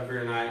 who was up here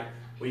tonight,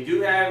 we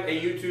do have a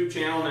YouTube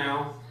channel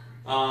now.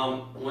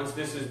 Once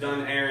this is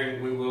done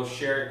airing, we will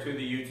share it to the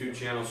YouTube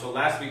channel. So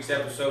last week's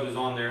episode is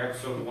on there,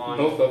 episode 1.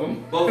 Both of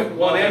them. Both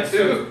 1 and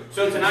 2.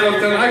 So tonight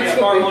there's going to be a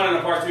part 1 and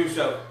a part 2.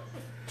 So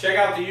check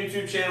out the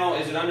YouTube channel.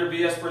 Is it under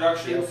BS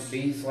Productions? Yes,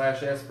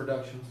 B/S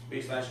Productions.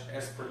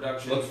 B/S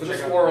Productions. Look for the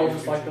Check out squirrel, YouTube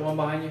just like the channel.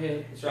 one behind your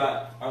head. That's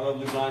right. Our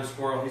lovely blind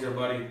squirrel. He's our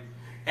buddy.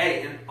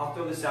 Hey, and I'll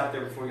throw this out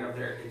there before we get up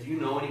there. If you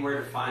know anywhere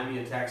to find me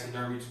a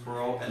taxidermied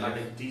squirrel at like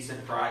a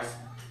decent price,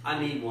 I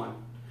need one.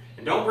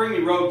 And don't bring me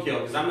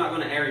roadkill, because I'm not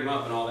going to air him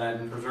up and all that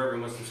and preserve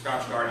him with some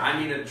Scotch Guard. I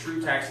need a true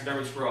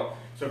taxidermy squirrel.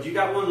 So if you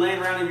got one laying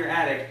around in your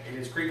attic and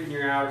it's creeping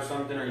you out or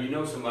something, or you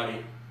know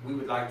somebody, we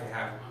would like to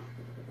have one.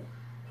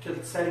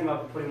 To set him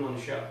up and put him on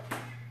the show.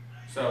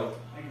 So,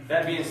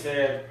 that being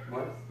said,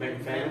 what? Make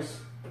him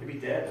famous? He'd be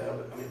dead though,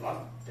 but I mean, a lot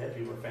of dead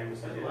people are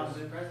famous, I A lot of guess.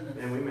 good presidents.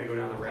 And we may go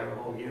down the rabbit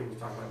hole again when we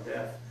talk about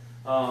death.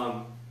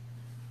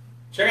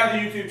 Check out the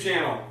YouTube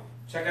channel.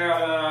 Check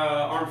out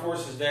Armed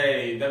Forces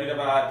Day,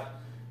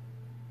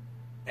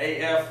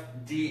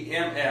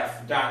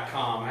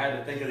 www.afdmf.com. I had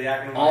to think of the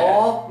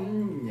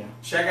acronym. Yeah.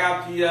 Check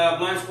out the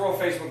Blind Squirrel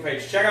Facebook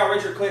page. Check out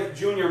Richard Clift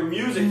Jr.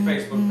 Music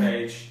Facebook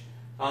page.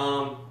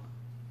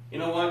 You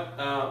know what?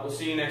 We'll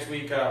see you next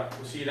week. We'll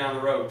see you down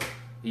the road.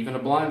 Even a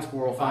blind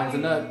squirrel finds a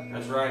nut.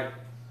 That's right.